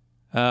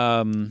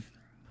 I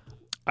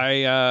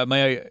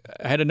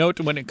had a note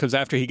because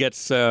after he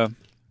gets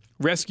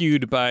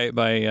rescued by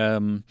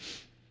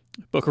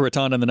Boca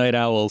Raton and the Night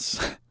Owls,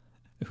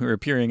 who are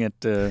appearing at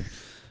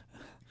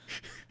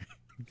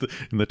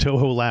in the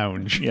Toho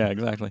Lounge. Yeah,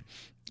 exactly.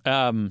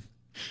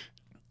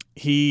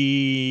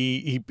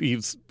 He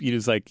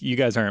was like, you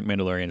guys aren't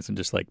Mandalorians, and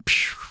just like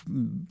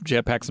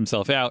jetpacks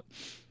himself out.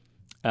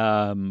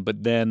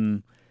 But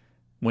then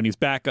when he's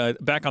back on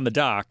the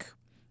dock,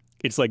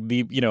 it's like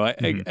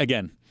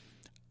again,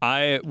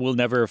 I will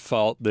never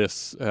fault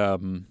this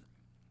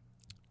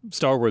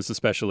Star Wars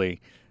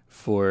especially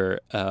for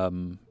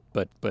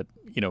but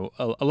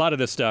a lot of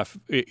this stuff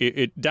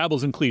it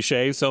dabbles in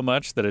cliche so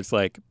much that it's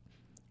like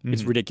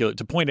it's ridiculous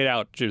to point it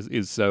out.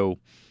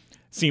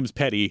 Seems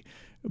petty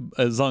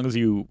as long as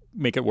you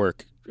make it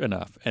work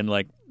enough. And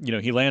like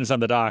he lands on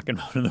the dock and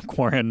one of the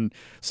Quarren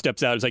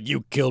steps out. It's like,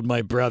 you killed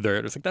my brother.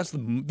 It's like that's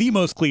the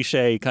most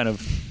cliche kind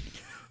of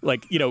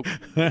like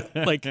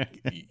like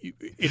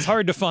it's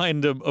hard to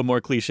find a more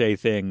cliche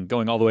thing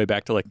going all the way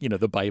back to like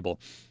the Bible.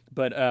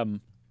 But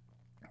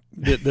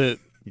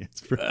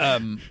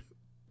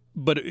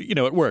but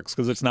it works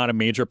because it's not a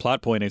major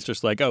plot point. It's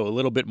just like, a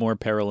little bit more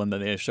peril, and then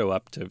they show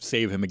up to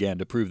save him again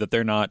to prove that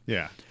they're not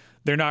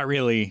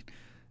really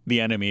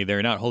the enemy.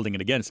 They're not holding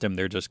it against him.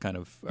 They're just kind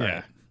of, all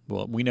right,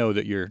 well, we know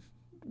that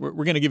we're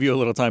going to give you a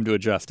little time to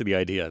adjust to the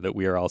idea that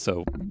we are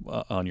also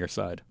on your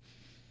side.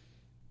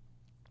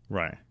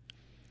 Right.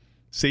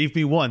 Save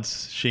me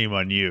once, shame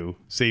on you.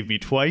 Save me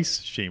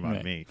twice, shame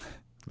on me.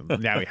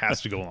 Now he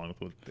has to go along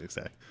with what they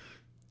say.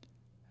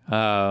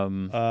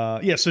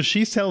 So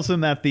she tells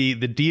him that the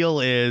deal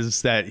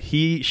is that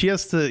the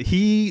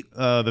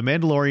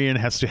Mandalorian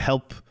has to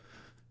help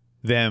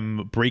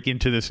them break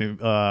into this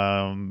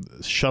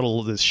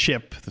shuttle, this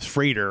ship, this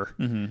freighter,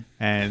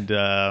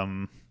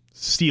 and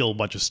steal a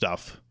bunch of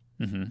stuff.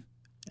 And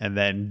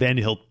then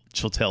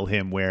she'll tell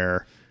him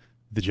where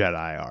the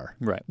Jedi are.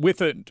 Right.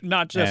 With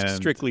not just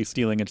strictly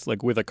stealing, it's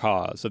like with a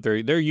cause. That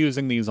they're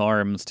using these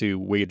arms to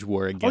wage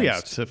war against. Oh yeah,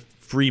 to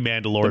free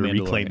Mandalore to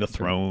reclaim the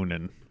throne,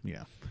 and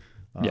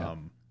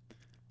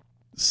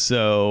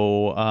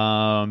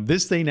So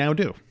this they now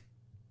do.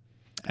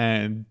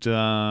 And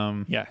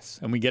yes,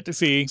 and we get to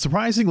see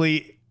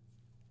surprisingly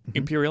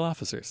Imperial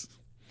officers.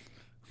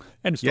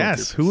 And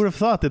yes, who would have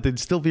thought that they'd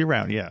still be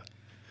around? Yeah.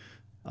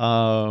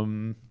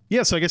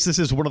 So I guess this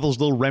is one of those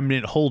little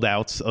remnant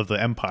holdouts of the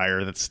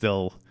Empire that's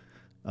still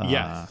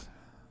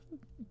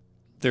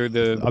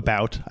they're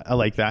about. I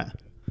like that.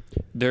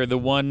 They're the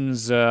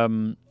ones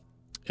that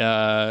Grand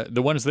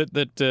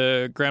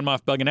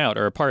Moff Bugging Out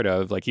are a part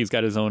of. Like, he's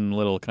got his own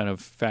little kind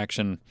of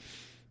faction,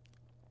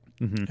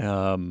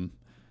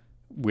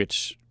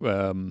 which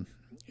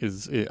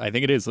is, I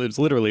think it's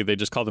literally, they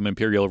just call them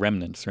Imperial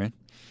Remnants, right?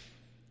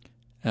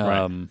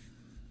 Right.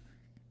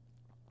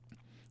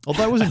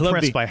 Although I was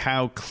impressed by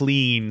how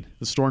clean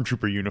the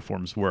Stormtrooper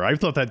uniforms were. I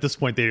thought that at this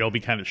point they'd all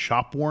be kind of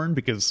shop worn,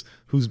 because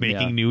who's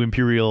making new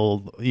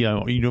Imperial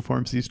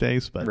uniforms these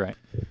days? But right.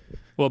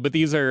 Well, but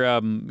these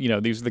are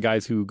these are the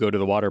guys who go to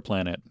the water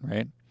planet,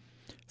 right?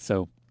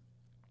 So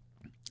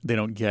they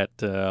don't get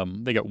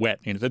they get wet.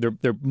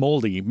 They're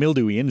moldy,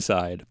 mildewy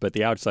inside, but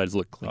the outsides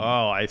look clean.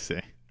 Oh, I see.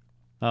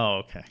 Oh,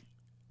 okay.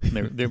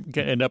 They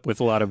end up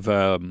with a lot of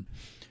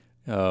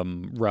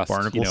rust,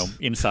 barnacles?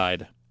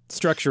 Inside.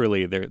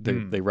 Structurally,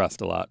 they rust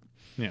a lot.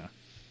 Yeah.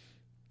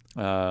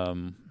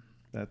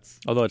 That's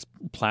although it's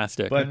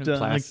plastic, but good.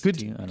 I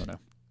don't know.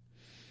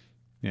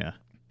 Yeah.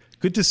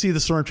 Good to see the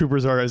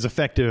Stormtroopers are as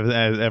effective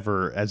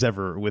as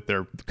ever with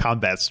their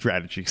combat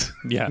strategies.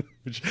 Yeah.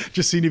 Which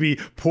just seem to be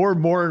pour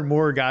more and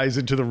more guys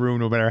into the room,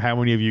 no matter how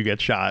many of you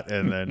get shot,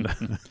 and then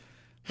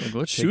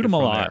let's shoot them a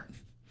lot. There.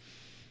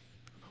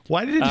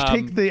 Why did it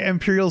take the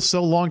Imperials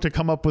so long to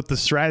come up with the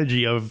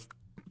strategy of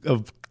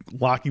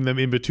locking them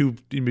in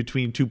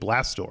between two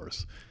blast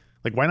doors?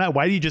 Like, why not?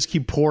 Why do you just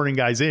keep pouring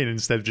guys in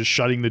instead of just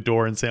shutting the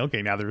door and saying,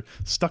 okay, now they're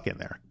stuck in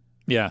there?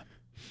 Yeah.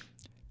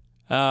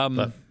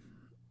 But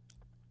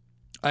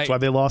that's why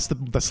they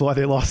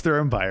lost their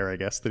empire, I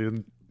guess. They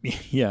didn't.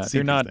 Yeah,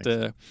 they're not.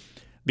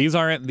 These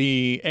aren't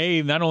the.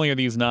 Not only are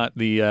these not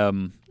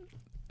the.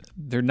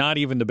 They're not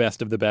even the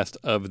best of the best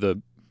of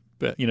the.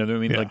 You know what I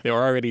mean? Yeah. Like, they're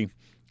already.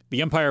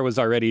 The empire was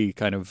already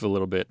kind of a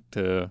little bit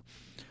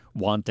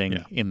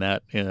wanting in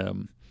that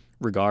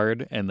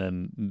regard, and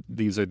then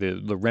these are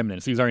the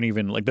remnants. These aren't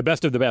even like the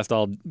best of the best.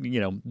 All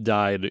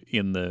died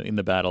in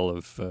the battle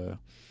of.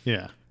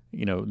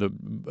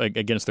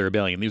 Against the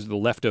rebellion. These are the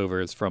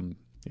leftovers from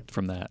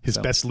that. His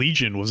best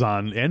legion was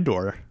on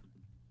Endor.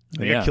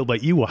 They got killed by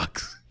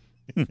Ewoks.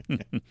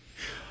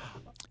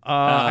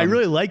 I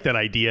really like that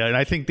idea, and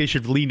I think they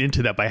should lean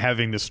into that by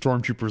having the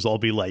Stormtroopers all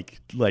be like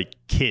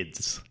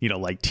kids,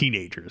 like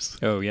teenagers.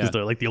 Oh yeah, because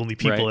they're like the only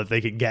people that they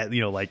could get.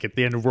 Like at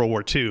the end of World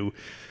War II,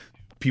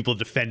 people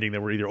defending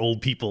that were either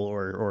old people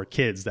or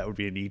kids. That would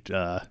be a neat,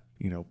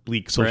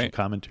 bleak social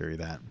commentary.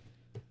 That.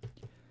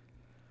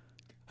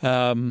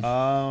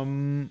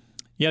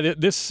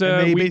 This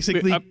they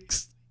basically.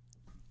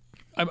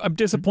 I'm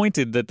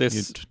disappointed that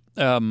this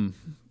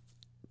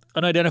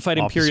unidentified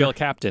Imperial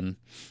captain.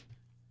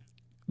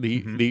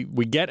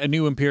 We get a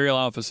new Imperial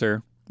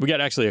officer. We get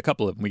actually a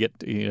couple of them. We get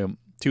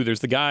two. There's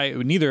the guy.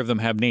 Neither of them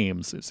have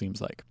names. It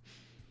seems like.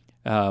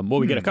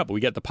 We get a couple. We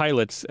get the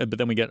pilots, but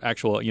then we get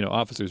actual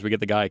officers. We get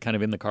the guy kind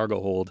of in the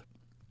cargo hold,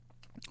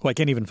 who I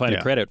can't even find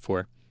a credit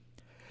for.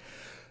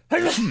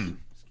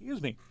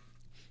 Excuse me.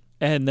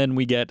 And then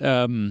we get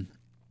the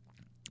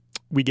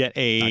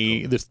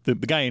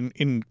guy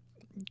in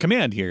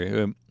command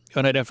here,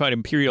 unidentified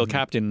Imperial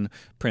captain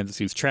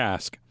 (parentheses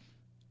Trask).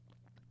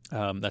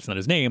 That's not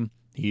his name.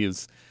 He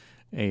is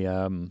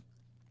that's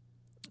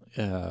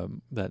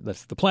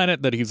the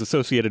planet that he's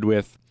associated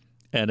with,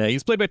 and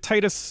he's played by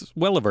Titus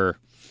Welliver,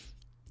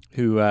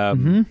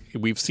 who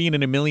we've seen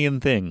in a million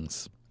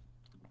things.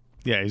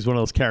 Yeah, he's one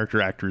of those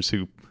character actors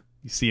who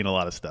you see in a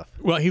lot of stuff.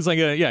 Well, he's like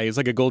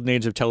a golden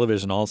age of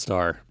television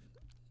all-star.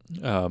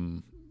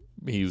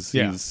 He's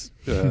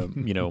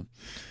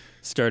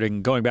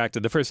starting going back to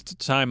the first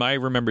time I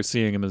remember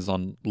seeing him is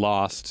on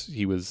Lost.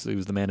 He was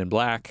the Man in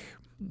Black.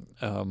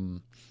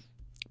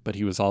 But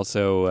he was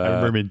also I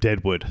remember him in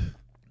Deadwood.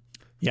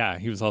 Yeah,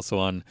 he was also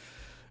on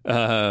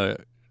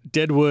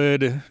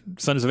Deadwood,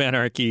 Sons of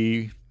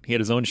Anarchy. He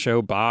had his own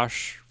show,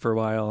 Bosch, for a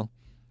while.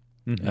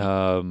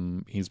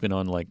 He's been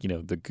on like,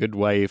 The Good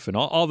Wife and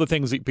all the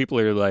things that people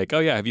are like, oh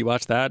yeah, have you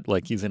watched that?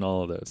 Like he's in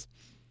all of those.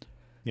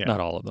 Yeah. Not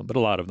all of them, but a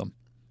lot of them.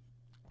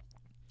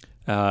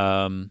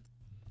 And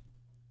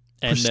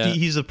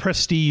he's a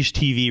prestige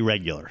TV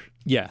regular.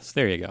 Yes,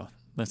 there you go.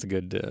 That's a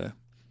good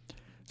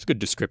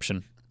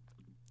description.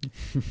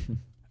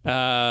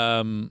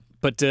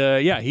 But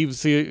he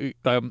was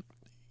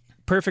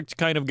perfect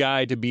kind of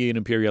guy to be an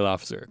Imperial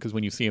officer, because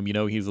when you see him,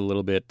 he's a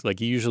little bit like,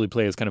 he usually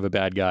plays kind of a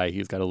bad guy.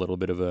 He's got a little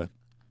bit of a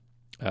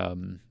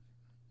an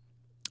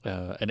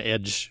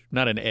edge,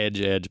 not an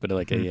edge, but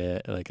like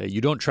a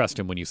you don't trust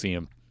him when you see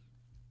him.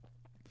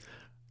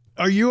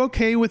 Are you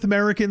okay with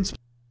Americans?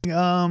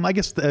 I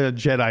guess the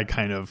Jedi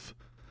kind of.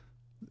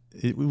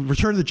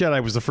 Return of the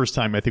Jedi was the first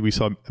time I think we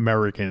saw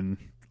American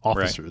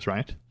officers,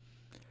 right?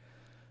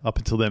 Up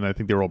until then, I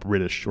think they were all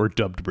British or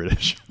dubbed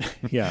British.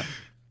 Yeah,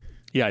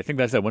 I think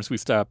that's it. Once we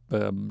stop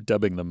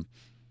dubbing them.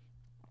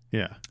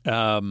 Yeah.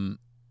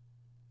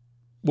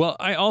 Well,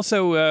 I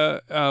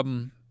also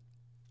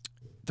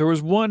there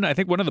was one. I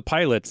think one of the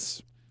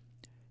pilots.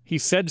 He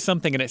said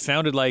something, and it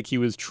sounded like he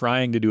was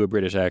trying to do a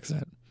British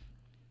accent.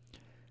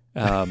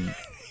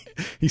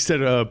 He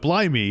said,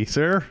 "Blimey,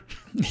 sir."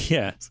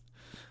 Yes.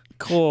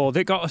 Cool.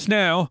 They got us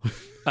now.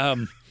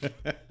 No,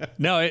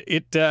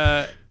 it.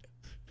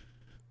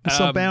 It's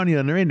a bounty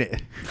hunter, isn't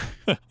it?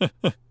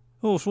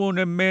 Oh, it's one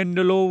of them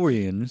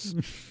Mandalorians.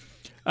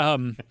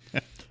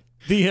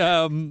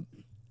 There's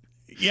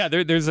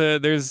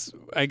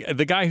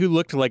the guy who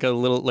looked like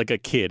a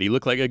kid. He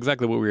looked like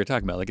exactly what we were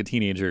talking about, like a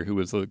teenager who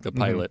was the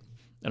pilot,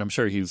 and I'm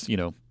sure he's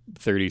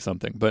 30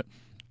 something, but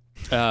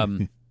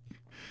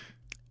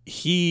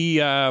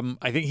he I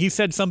think he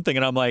said something,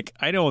 and I'm like,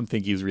 I don't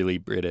think he's really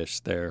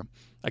British there.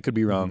 I could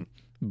be wrong,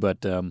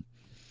 but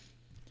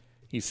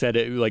he said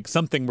it like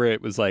something where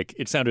it was like,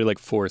 it sounded like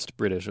forced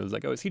British. It was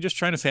like, oh, is he just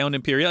trying to sound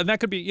Imperial? And that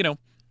could be,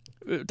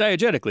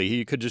 diegetically,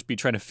 he could just be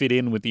trying to fit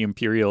in with the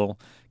Imperial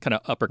kind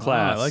of upper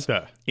class. I like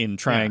that. In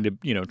trying to,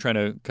 trying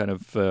to kind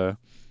of,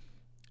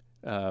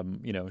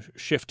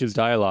 shift his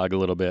dialogue a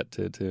little bit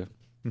to.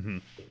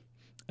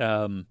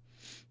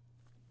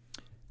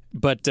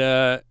 But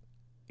I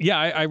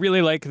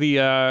really like the,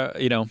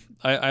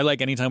 I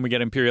like anytime we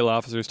get Imperial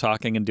officers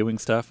talking and doing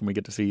stuff, and we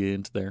get to see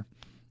into their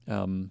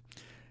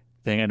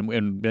thing.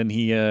 And then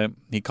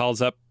he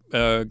calls up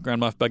Grand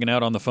Moff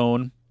Bugging-Out on the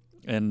phone,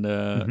 and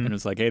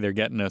it's like, hey, they're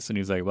getting us. And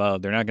he's like, well,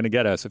 they're not going to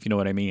get us, if you know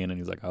what I mean. And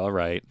he's like, all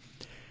right.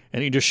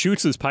 And he just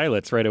shoots his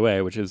pilots right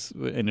away, which is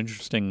an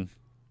interesting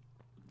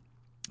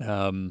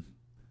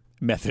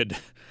method.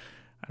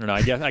 I don't know.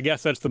 I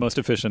guess that's the most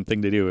efficient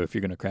thing to do if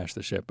you're going to crash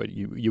the ship. But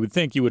you would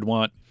think you would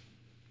want,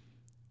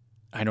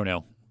 I don't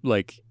know,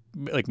 like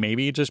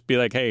maybe just be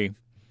like, hey,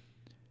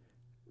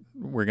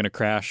 we're going to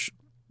crash.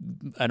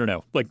 I don't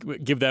know, like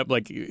give that,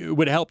 like it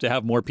would help to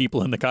have more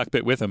people in the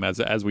cockpit with him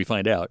as we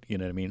find out. You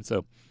know what I mean?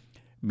 So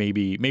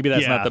maybe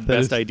that's not the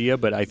best idea,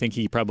 but I think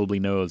he probably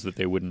knows that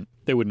they wouldn't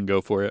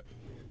go for it.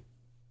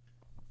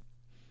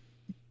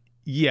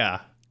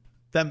 Yeah.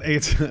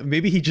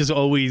 Maybe he just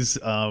always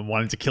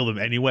wanted to kill them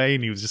anyway,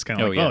 and he was just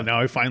kind of oh,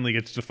 now I finally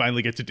get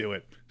to do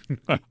it.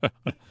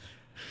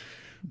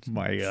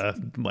 my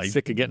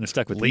sick of getting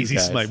stuck with lazy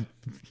these guys. My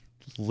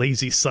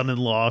lazy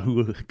son-in-law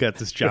who got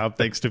this job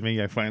thanks to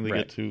me. I finally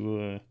get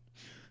to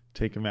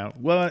take him out.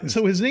 Well,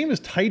 so his name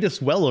is Titus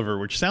Welliver,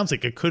 which sounds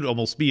like it could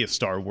almost be a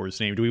Star Wars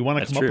name. Do we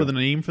want to come up with a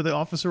name for the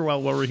officer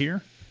while we're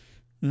here?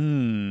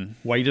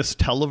 Whitus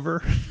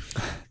Telliver.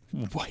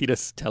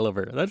 Whitus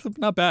Telliver. That's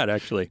not bad,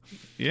 actually.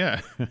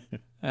 Yeah.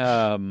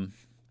 Or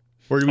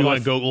do we want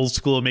to go old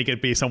school and make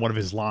it based on one of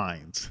his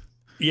lines?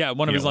 Yeah,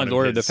 one of his lines,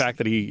 or the fact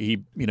that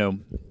he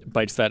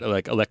bites that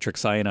like electric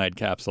cyanide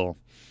capsule.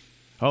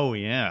 Oh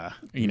yeah,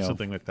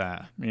 something like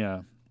that.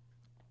 Yeah.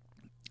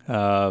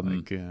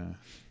 Like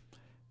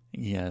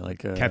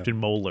Captain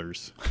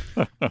Molars.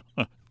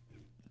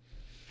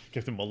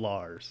 Captain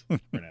Molars. For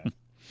now.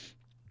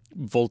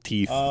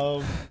 Volteeth.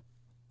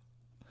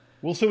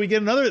 Well, so we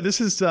get another. This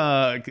is,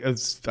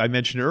 as I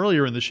mentioned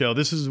earlier in the show,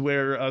 this is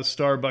where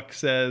Starbuck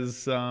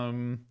says,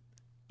 "All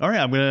right,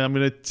 I'm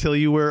gonna tell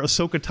you where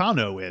Ahsoka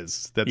Tano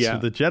is. That's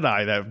the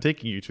Jedi that I'm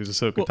taking you to is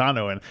Ahsoka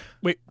Tano." And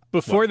wait,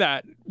 before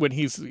that, when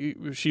she's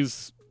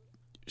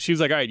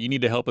like, "All right, you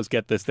need to help us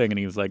get this thing," and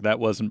he's like, "That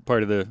wasn't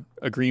part of the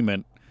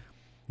agreement."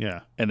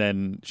 Yeah, and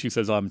then she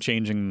says, "Oh, I'm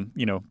changing,"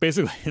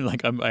 basically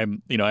like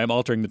I'm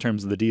altering the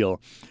terms of the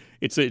deal.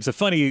 It's a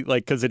funny,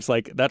 like, because it's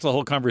like that's a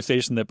whole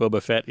conversation that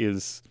Boba Fett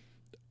is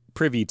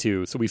privy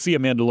to. So we see a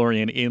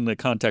Mandalorian in the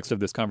context of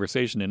this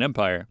conversation in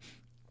Empire,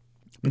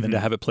 and then to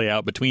have it play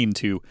out between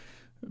two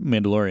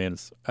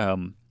Mandalorians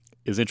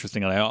is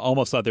interesting. And I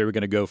almost thought they were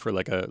going to go for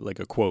like a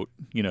quote,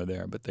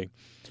 there, but they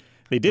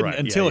didn't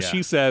until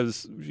she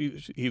says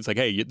he's like,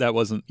 "Hey, that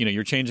wasn't,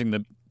 you're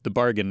changing the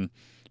bargain,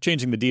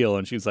 changing the deal,"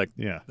 and she's like,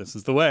 "Yeah, this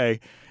is the way."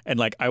 And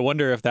like, I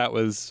wonder if that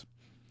was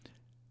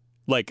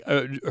like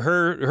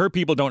her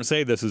people don't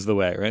say this is the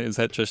way, right? Is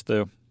that just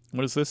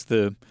what is this,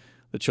 the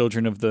the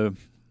children of the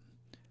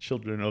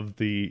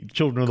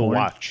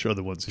watch are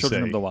the ones who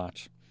children say of the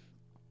watch.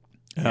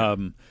 Yeah.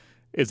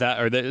 Is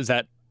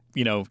that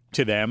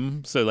to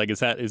them? So like, is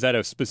that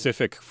a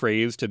specific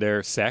phrase to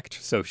their sect?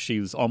 So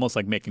she's almost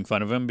like making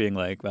fun of him, being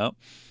like, well,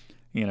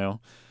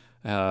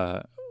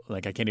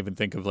 like I can't even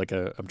think of like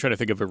I'm trying to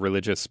think of a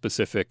religious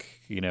specific,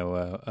 I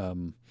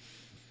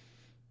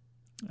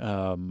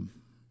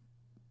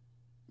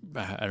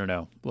don't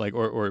know, like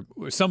or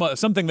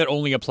something that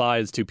only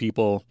applies to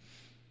people,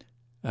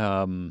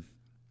 or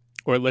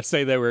let's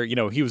say they were,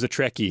 he was a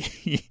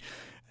Trekkie,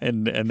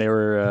 and they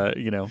were,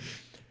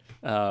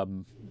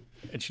 and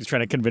she's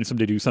trying to convince him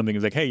to do something.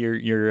 He's like, hey,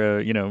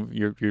 you're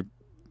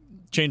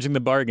changing the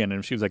bargain,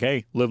 and she was like,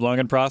 hey, live long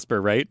and prosper,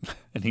 right?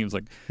 And he was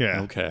like,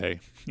 yeah, okay,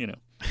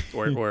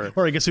 or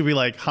or I guess it'd be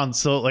like Han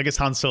Solo. I guess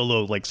Han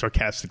Solo like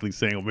sarcastically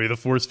saying, "Oh, may the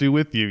Force be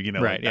with you."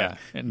 Right? like yeah,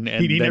 and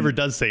he then, never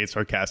does say it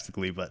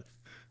sarcastically, but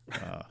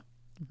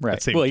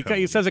right. Well,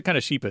 he says it kind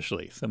of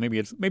sheepishly, so maybe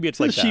it's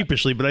like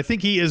sheepishly, but I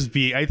think he is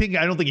being. I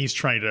don't think he's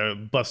trying to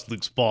bust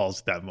Luke's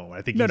balls at that moment.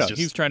 I think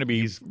he's trying to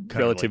be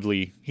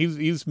relatively.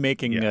 He's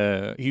making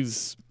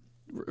he's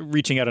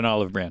reaching out an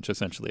olive branch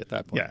essentially at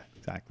that point. Yeah,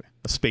 exactly.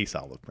 A space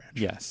olive branch.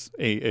 Yes,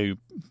 a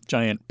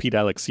giant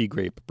pedalic sea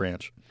grape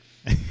branch.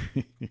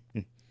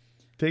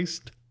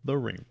 Taste the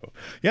rainbow.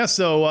 Yeah,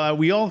 so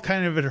we all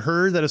kind of had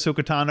heard that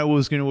Ahsoka Tano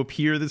was going to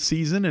appear this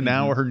season, and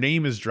now her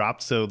name is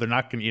dropped. So they're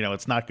not going to,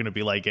 it's not going to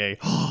be like a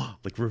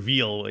like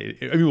reveal.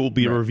 It will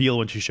be a reveal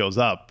when she shows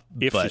up,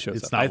 if but she shows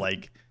it's up. not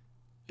like.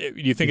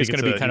 You think it's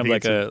going to be kind of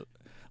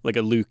like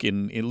a Luke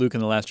in Luke in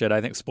the Last Jedi?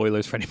 I think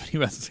spoilers for anybody who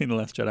hasn't seen the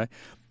Last Jedi,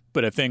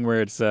 but a thing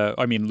where it's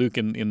Luke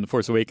in the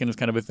Force Awakens is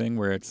kind of a thing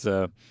where it's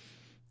she's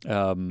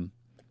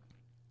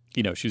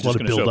just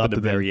going to show up at the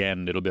very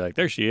end. It'll be like,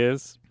 there she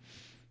is.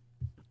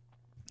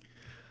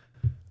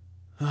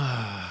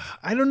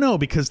 I don't know,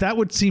 because that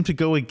would seem to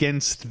go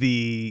against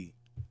the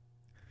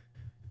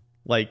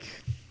like.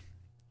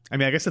 I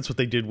mean, I guess that's what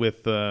they did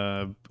with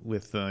Grand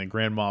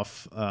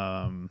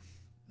Moff.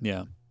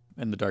 Yeah,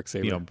 and the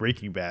Darksaber.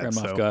 Breaking Bad. Grand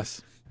Moff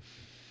Gus.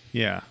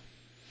 Yeah.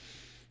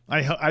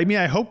 I hope. I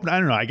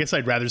don't know. I guess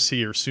I'd rather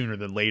see her sooner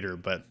than later,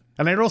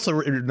 and I'd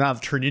also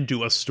not turn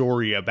into a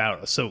story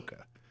about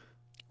Ahsoka.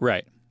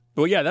 Right.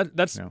 Well, yeah.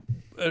 That's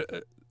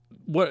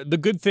what the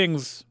good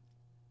things.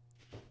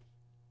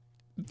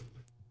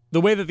 The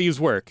way that these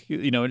work,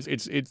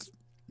 it's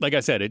like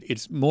I said,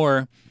 it's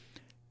more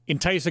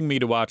enticing me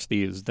to watch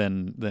these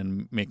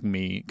than making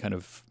me kind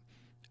of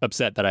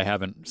upset that I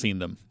haven't seen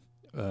them,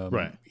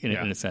 right? In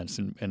a sense,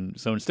 and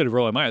so instead of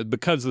rolling my eyes,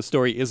 because the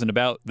story isn't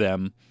about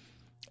them,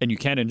 and you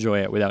can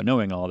enjoy it without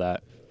knowing all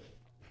that,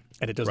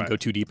 and it doesn't go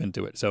too deep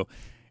into it. So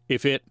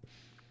if it,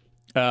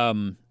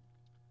 if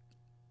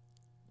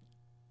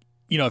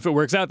it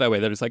works out that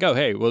way, that it's like, oh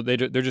hey, well they're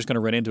just going to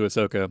run into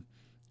Ahsoka,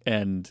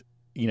 and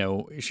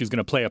she's going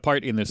to play a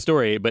part in this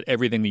story, but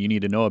everything that you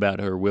need to know about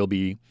her will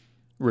be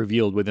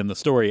revealed within the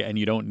story, and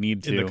you don't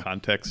need to in the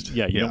context.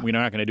 Yeah, we're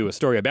not going to do a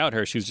story about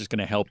her. She's just going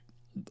to help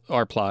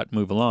our plot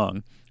move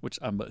along, which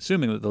I'm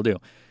assuming that they'll do.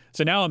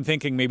 So now I'm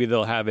thinking maybe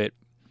they'll have it.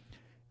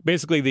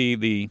 Basically,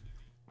 the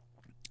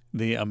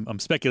I'm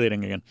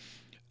speculating again.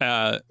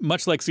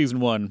 Much like season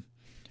 1,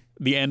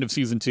 the end of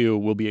season 2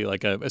 will be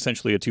like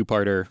essentially a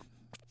 2-parter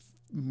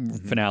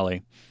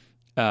finale.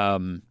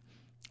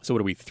 So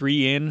what are we,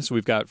 3 in? So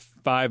we've got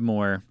 5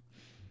 more.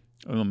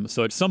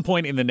 So at some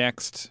point in the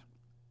next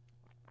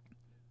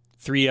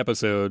 3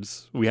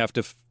 episodes, we have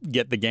to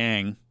get the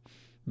gang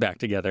back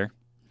together,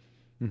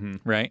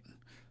 right?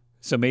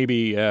 So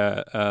maybe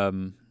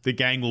the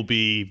gang will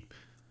be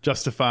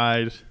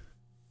justified.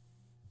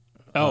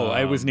 Oh,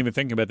 I wasn't even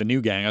thinking about the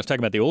new gang. I was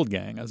talking about the old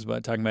gang. I was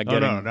talking about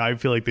getting. No, I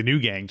feel like the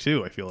new gang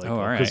too. I feel like. Oh,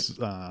 all right.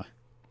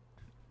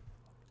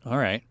 All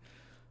right,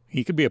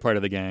 he could be a part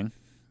of the gang.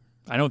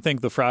 I don't think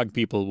the frog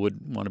people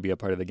would want to be a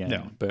part of the gang.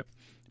 No.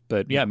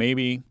 But yeah,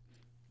 maybe.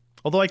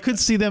 Although I could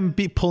see them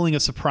pulling a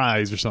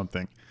surprise or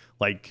something.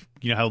 Like,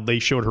 how they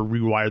showed her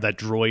rewire that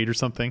droid or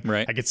something.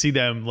 Right. I could see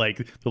them they're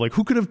like,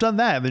 who could have done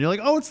that? And then you're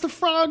like, oh, it's the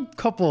frog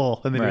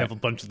couple. And then you have a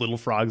bunch of little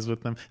frogs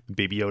with them.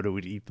 Baby Yoda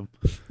would eat them.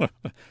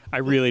 I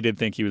really did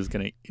think he was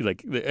going to,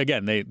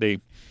 again, they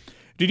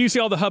did you see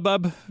all the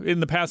hubbub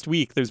in the past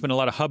week? There's been a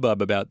lot of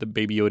hubbub about the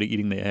Baby Yoda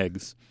eating the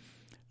eggs.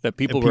 That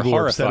people were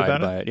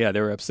horrified by it. Yeah, they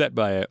were upset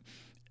by it.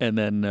 And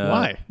then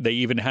why? They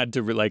even had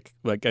to like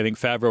I think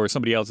Favreau or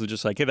somebody else was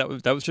just like, hey, that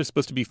was just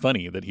supposed to be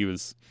funny that he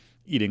was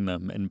eating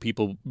them, and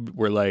people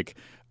were like,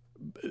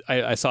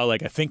 I saw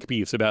like a think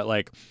piece about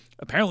like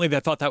apparently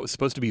they thought that was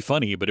supposed to be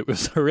funny, but it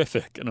was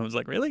horrific, and I was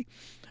like, really?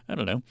 I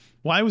don't know.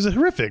 Why was it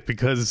horrific?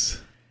 Because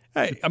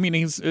I mean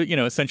he's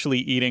essentially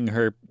eating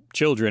her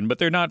children, but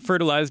they're not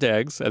fertilized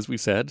eggs, as we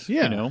said.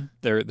 Yeah.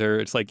 They're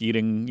it's like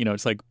eating.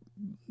 It's like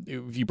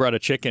if you brought a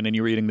chicken and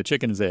you were eating the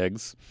chicken's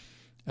eggs.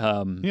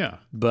 Yeah.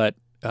 But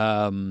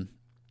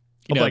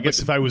I guess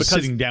if I was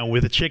sitting down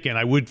with a chicken,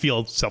 I would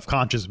feel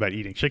self-conscious about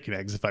eating chicken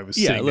eggs. If I was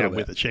sitting down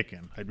with a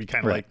chicken, I'd be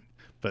kind of like,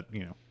 but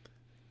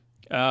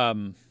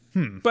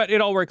But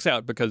it all works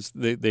out because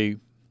they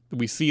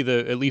we see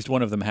at least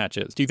one of them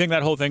hatches. Do you think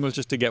that whole thing was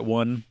just to get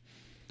one?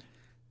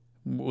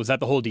 Was that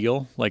the whole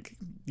deal? Like,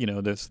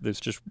 there's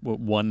just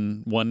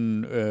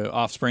one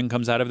offspring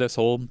comes out of this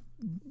whole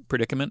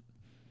predicament?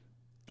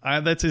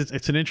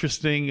 It's an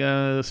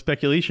interesting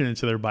speculation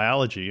into their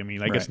biology. I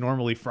mean, I guess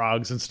normally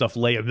frogs and stuff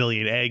lay 1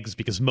 million eggs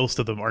because most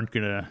of them aren't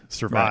going to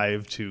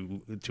survive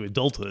to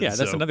adulthood. Yeah,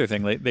 that's another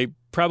thing. They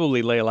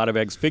probably lay a lot of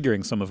eggs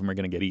figuring some of them are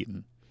going to get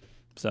eaten.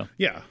 So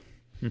yeah.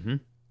 Mm-hmm.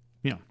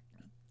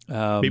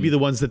 Yeah. Maybe the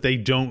ones that they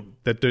don't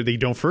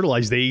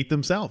fertilize, they eat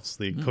themselves.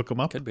 They cook them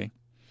up. Could be.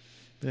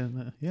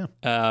 Yeah.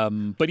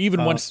 But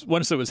even once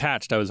it was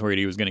hatched, I was worried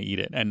he was going to eat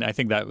it, and I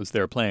think that was they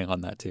were playing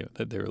on that too.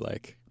 That they were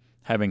like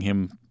having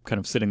him kind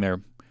of sitting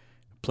there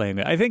playing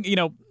it. I think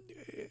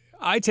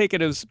I take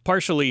it as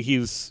partially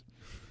he's,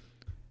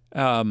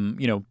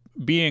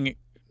 being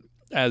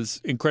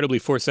as incredibly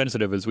force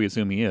sensitive as we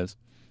assume he is.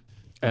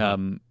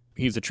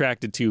 He's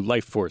attracted to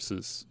life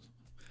forces.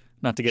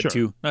 Not to get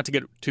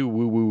too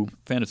woo woo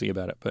fantasy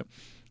about it, but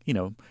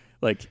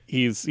like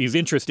he's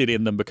interested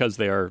in them because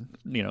they are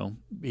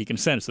he can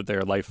sense that they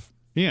are life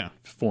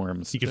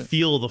forms. You can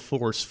feel the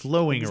force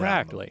flowing around.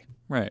 Exactly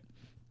right.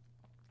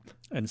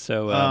 And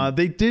so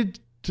they did.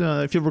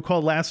 If you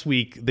recall, last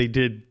week they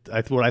did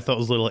what I thought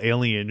was a little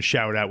alien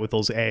shout out with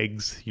those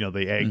eggs.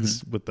 The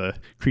eggs with the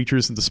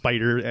creatures and the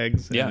spider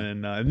eggs. Yeah.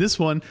 And in this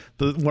one,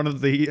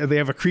 they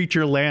have a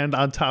creature land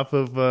on top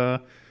of.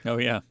 Oh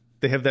yeah.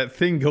 They have that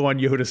thing go on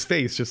Yoda's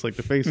face, just like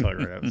the face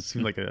hugger. It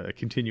seemed like a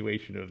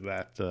continuation of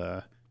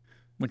that.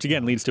 Which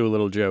again leads to a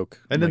little joke.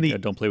 And then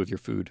don't play with your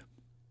food.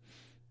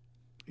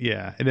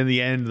 Yeah, and in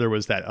the end, there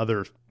was that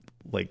other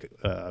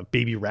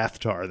baby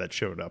Rathtar that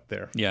showed up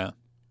there. Yeah,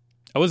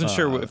 I wasn't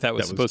sure if that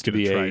was supposed to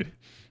be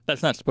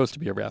That's not supposed to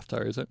be a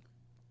Rathtar, is it?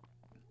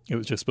 It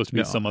was just supposed to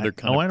be some other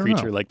kind of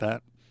creature like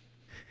that.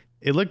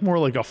 It looked more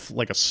like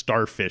a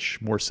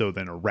starfish, more so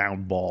than a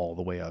round ball,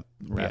 the way a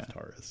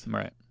Rathtar is.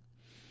 Right.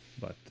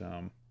 But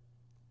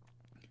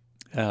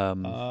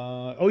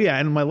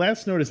and my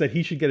last note is that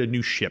he should get a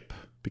new ship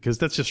because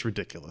that's just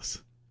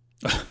ridiculous.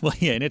 Well,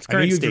 yeah, in its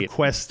current state. I know you have a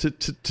quest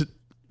to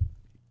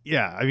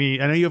I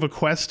mean, I know you have a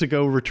quest to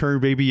go return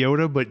Baby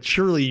Yoda, but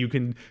surely you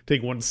can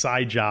take one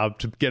side job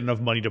to get enough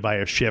money to buy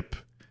a ship,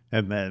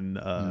 and then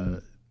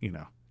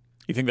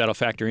You think that'll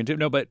factor into it?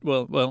 No, but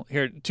well,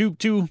 here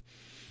two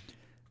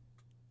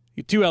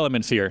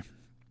elements here.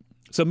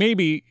 So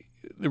maybe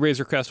the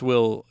Razor Crest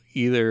will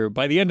either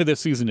by the end of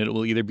this season it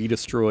will either be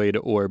destroyed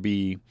or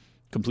be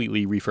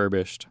completely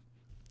refurbished.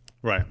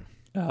 Right.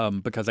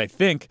 Because I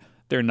think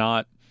they're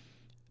not,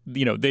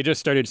 they just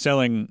started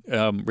selling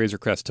Razor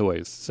Crest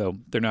toys, so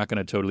they're not going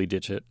to totally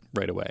ditch it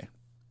right away.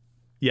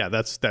 Yeah,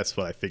 that's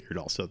what I figured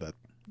also, that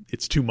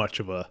it's too much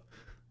of a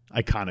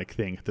iconic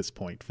thing at this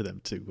point for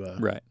them to...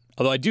 Right.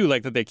 Although I do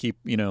like that they keep,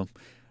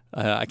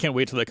 I can't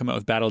wait till they come out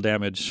with battle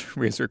damage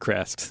Razor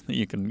Crest.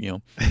 You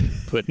can,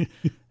 put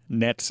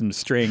nets and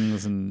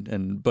strings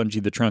and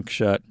bungee the trunk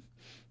shut.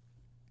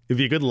 It'd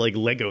be a good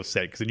Lego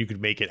set because then you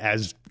could make it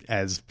as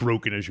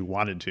broken as you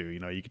wanted to.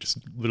 You could just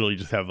literally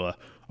just have a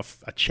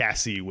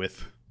chassis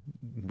with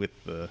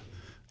the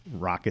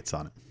rockets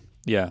on it.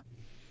 Yeah,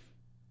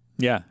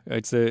 yeah.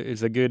 It's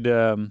a good.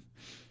 I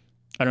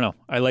don't know.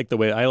 I like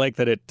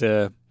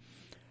that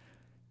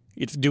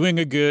it's doing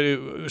a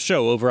good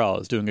show overall.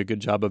 It's doing a good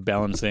job of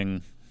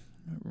balancing,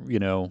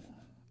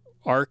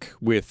 arc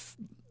with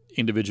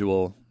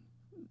individual.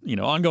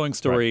 Ongoing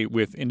story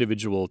with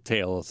individual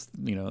tales,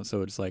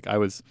 so it's like I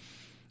was,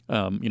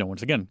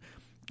 once again,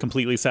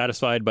 completely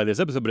satisfied by this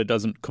episode, but it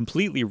doesn't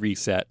completely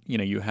reset.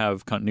 You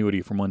have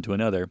continuity from one to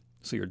another,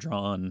 so you're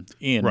drawn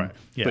in,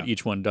 but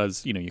each one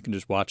does, you can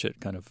just watch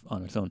it kind of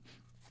on its own.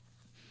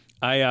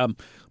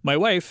 My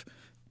wife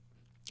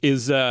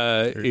is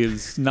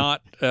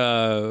not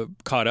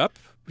caught up.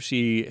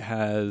 She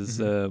has,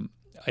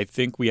 I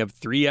think we have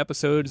 3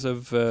 episodes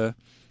of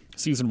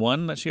season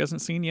 1 that she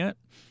hasn't seen yet.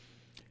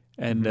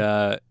 And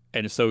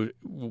so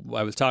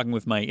I was talking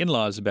with my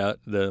in-laws about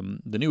the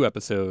new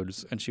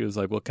episodes, and she was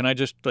like, "Well, can I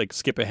just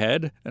skip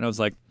ahead?" And I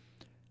was like,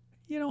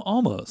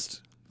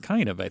 almost,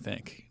 kind of. I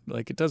think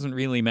it doesn't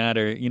really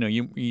matter. It's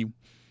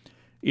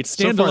standalone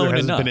so far, there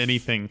hasn't enough. been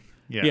anything.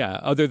 Yeah.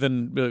 Other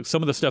than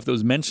some of the stuff that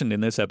was mentioned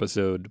in this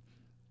episode,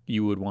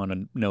 you would want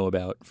to know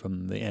about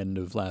from the end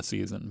of last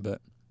season.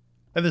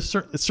 And there's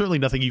certainly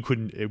nothing you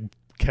couldn't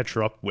catch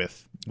her up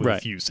with a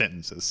few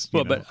sentences.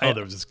 Well,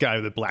 there was this guy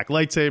with a black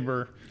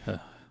lightsaber.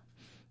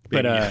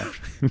 But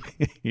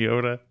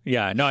Yoda.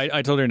 Yeah, no,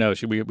 I told her no.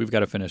 We've got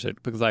to finish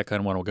it because I kind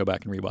of want to go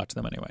back and rewatch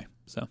them anyway.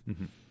 So,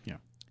 yeah.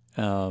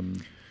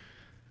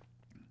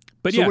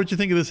 But so what did you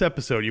think of this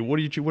episode? What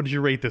did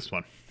you rate this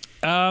one?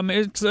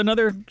 It's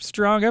another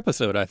strong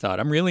episode. I thought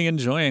I'm really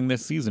enjoying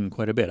this season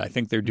quite a bit. I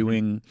think they're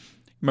doing.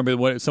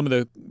 Remember some of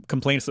the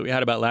complaints that we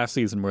had about last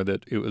season were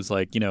that it was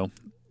a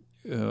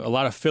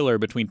lot of filler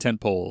between tent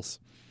poles,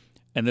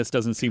 and this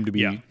doesn't seem to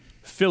be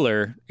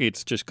filler.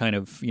 It's just kind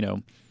of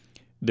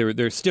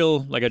they're still,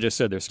 like I just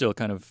said, they're still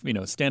kind of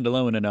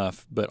standalone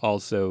enough, but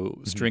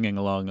also stringing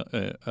along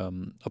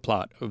a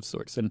plot of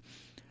sorts. And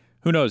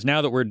who knows?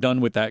 Now that we're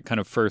done with that kind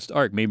of first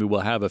arc, maybe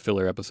we'll have a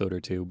filler episode or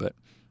two. But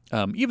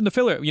even the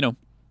filler,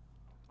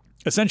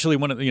 essentially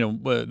one of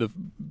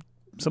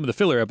some of the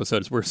filler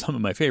episodes were some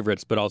of my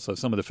favorites, but also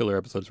some of the filler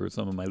episodes were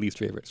some of my least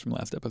favorites from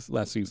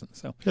last season.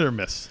 So hit or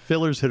miss.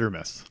 Fillers hit or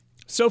miss.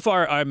 So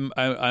far,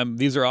 I'm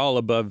these are all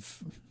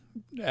above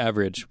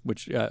average,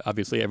 which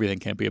obviously everything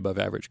can't be above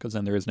average because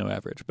then there is no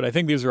average. But I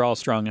think these are all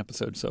strong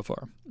episodes so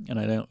far, and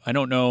I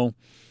don't know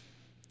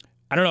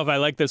if I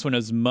like this one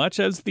as much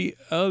as the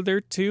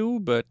other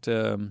two, but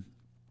I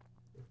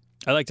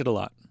liked it a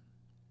lot.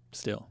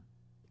 Still,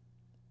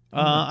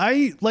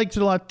 I liked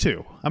it a lot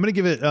too. I'm going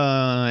to give it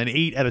an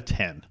 8 out of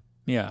 10.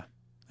 Yeah,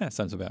 that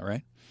sounds about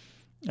right.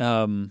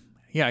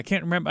 Yeah, I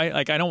can't remember.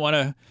 I don't want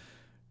to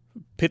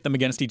pit them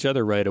against each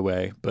other right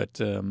away, but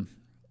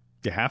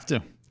you have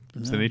to.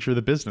 It's the nature of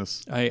the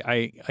business.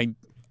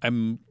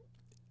 I'm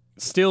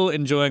still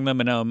enjoying them,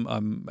 and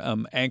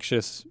I'm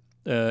anxious,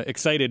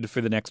 excited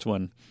for the next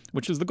one,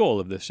 which is the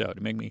goal of this show,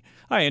 to make me.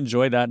 I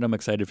enjoy that, and I'm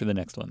excited for the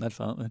next one. That's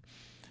all.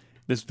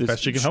 This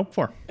best you can hope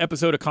for.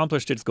 Episode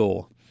accomplished its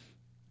goal.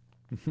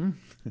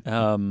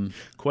 Mm-hmm.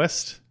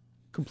 Quest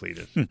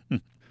completed.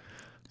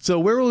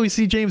 So where will we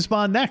see James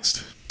Bond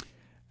next?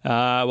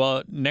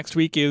 Well, next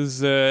week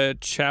is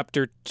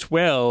Chapter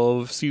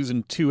 12,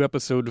 Season 2,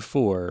 Episode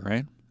 4,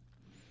 right?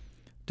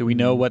 Do we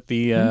know what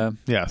the...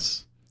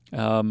 Yes.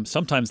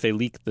 Sometimes they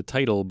leak the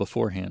title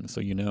beforehand,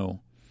 so you know.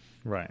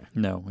 Right.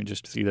 No, we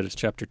just see that it's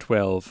Chapter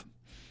 12.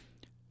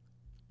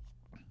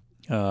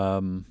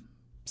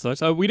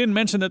 So we didn't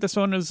mention that this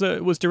one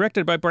was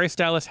directed by Bryce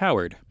Dallas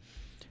Howard,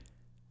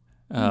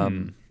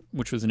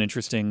 which was an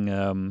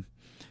interesting...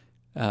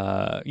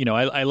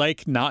 I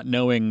like not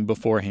knowing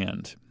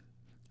beforehand.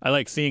 I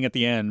like seeing at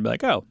the end,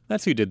 like, oh,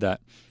 that's who did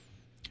that.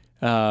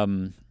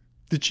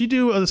 Did she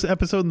do this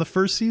episode in the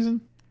first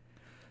season?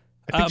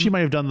 I think she might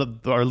have done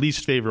our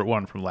least favorite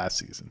one from last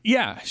season.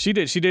 Yeah, she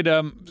did. She did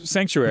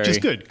Sanctuary, which is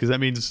good because that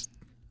means,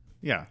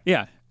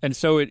 yeah, and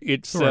so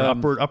it's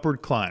an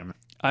upward climb.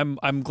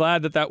 I'm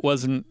glad that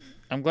wasn't.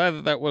 I'm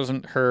glad that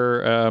wasn't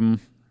her.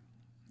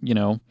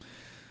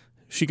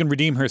 She can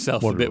redeem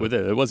herself a bit with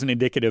it. It wasn't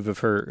indicative of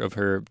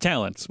her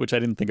talents, which I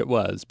didn't think it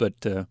was.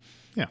 But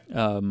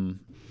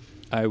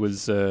I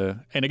was, and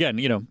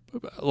again,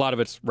 a lot of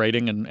it's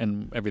writing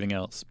and everything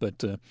else.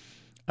 But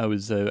I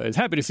was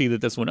happy to see that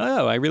this one.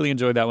 Oh, I really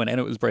enjoyed that one, and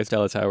it was Bryce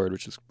Dallas Howard,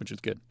 which is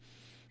good.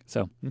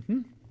 So,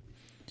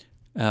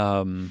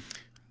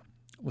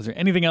 was there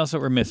anything else that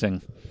we're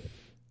missing?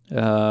 We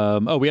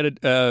had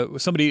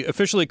somebody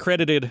officially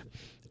credited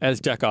as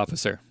deck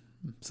officer,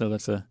 so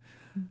that's a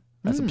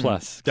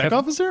plus. Deck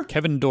officer?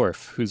 Kevin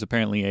Dorff, who's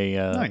apparently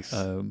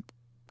a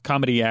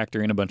comedy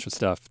actor in a bunch of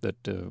stuff that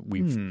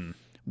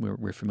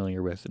we're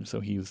familiar with, and so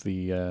he was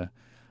the.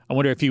 I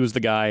wonder if he was the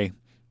guy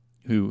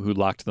who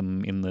locked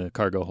them in the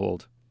cargo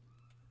hold.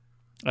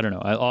 I don't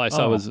know. All I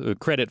saw was a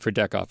credit for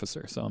deck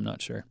officer, so I'm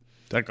not sure.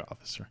 Deck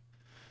officer.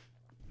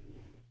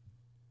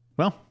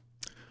 Well,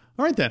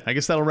 all right then. I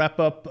guess that'll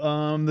wrap up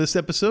this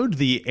episode,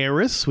 The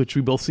Heiress, which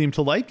we both seem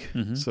to like.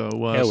 Mm-hmm.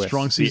 So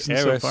strong season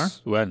so far.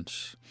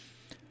 Wench.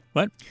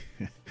 What?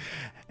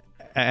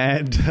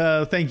 And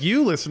thank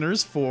you,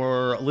 listeners,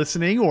 for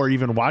listening or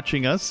even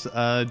watching us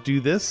do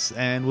this.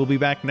 And we'll be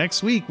back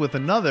next week with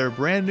another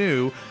brand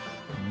new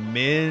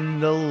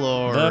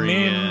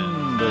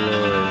Mandalorian. The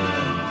Mandalorian.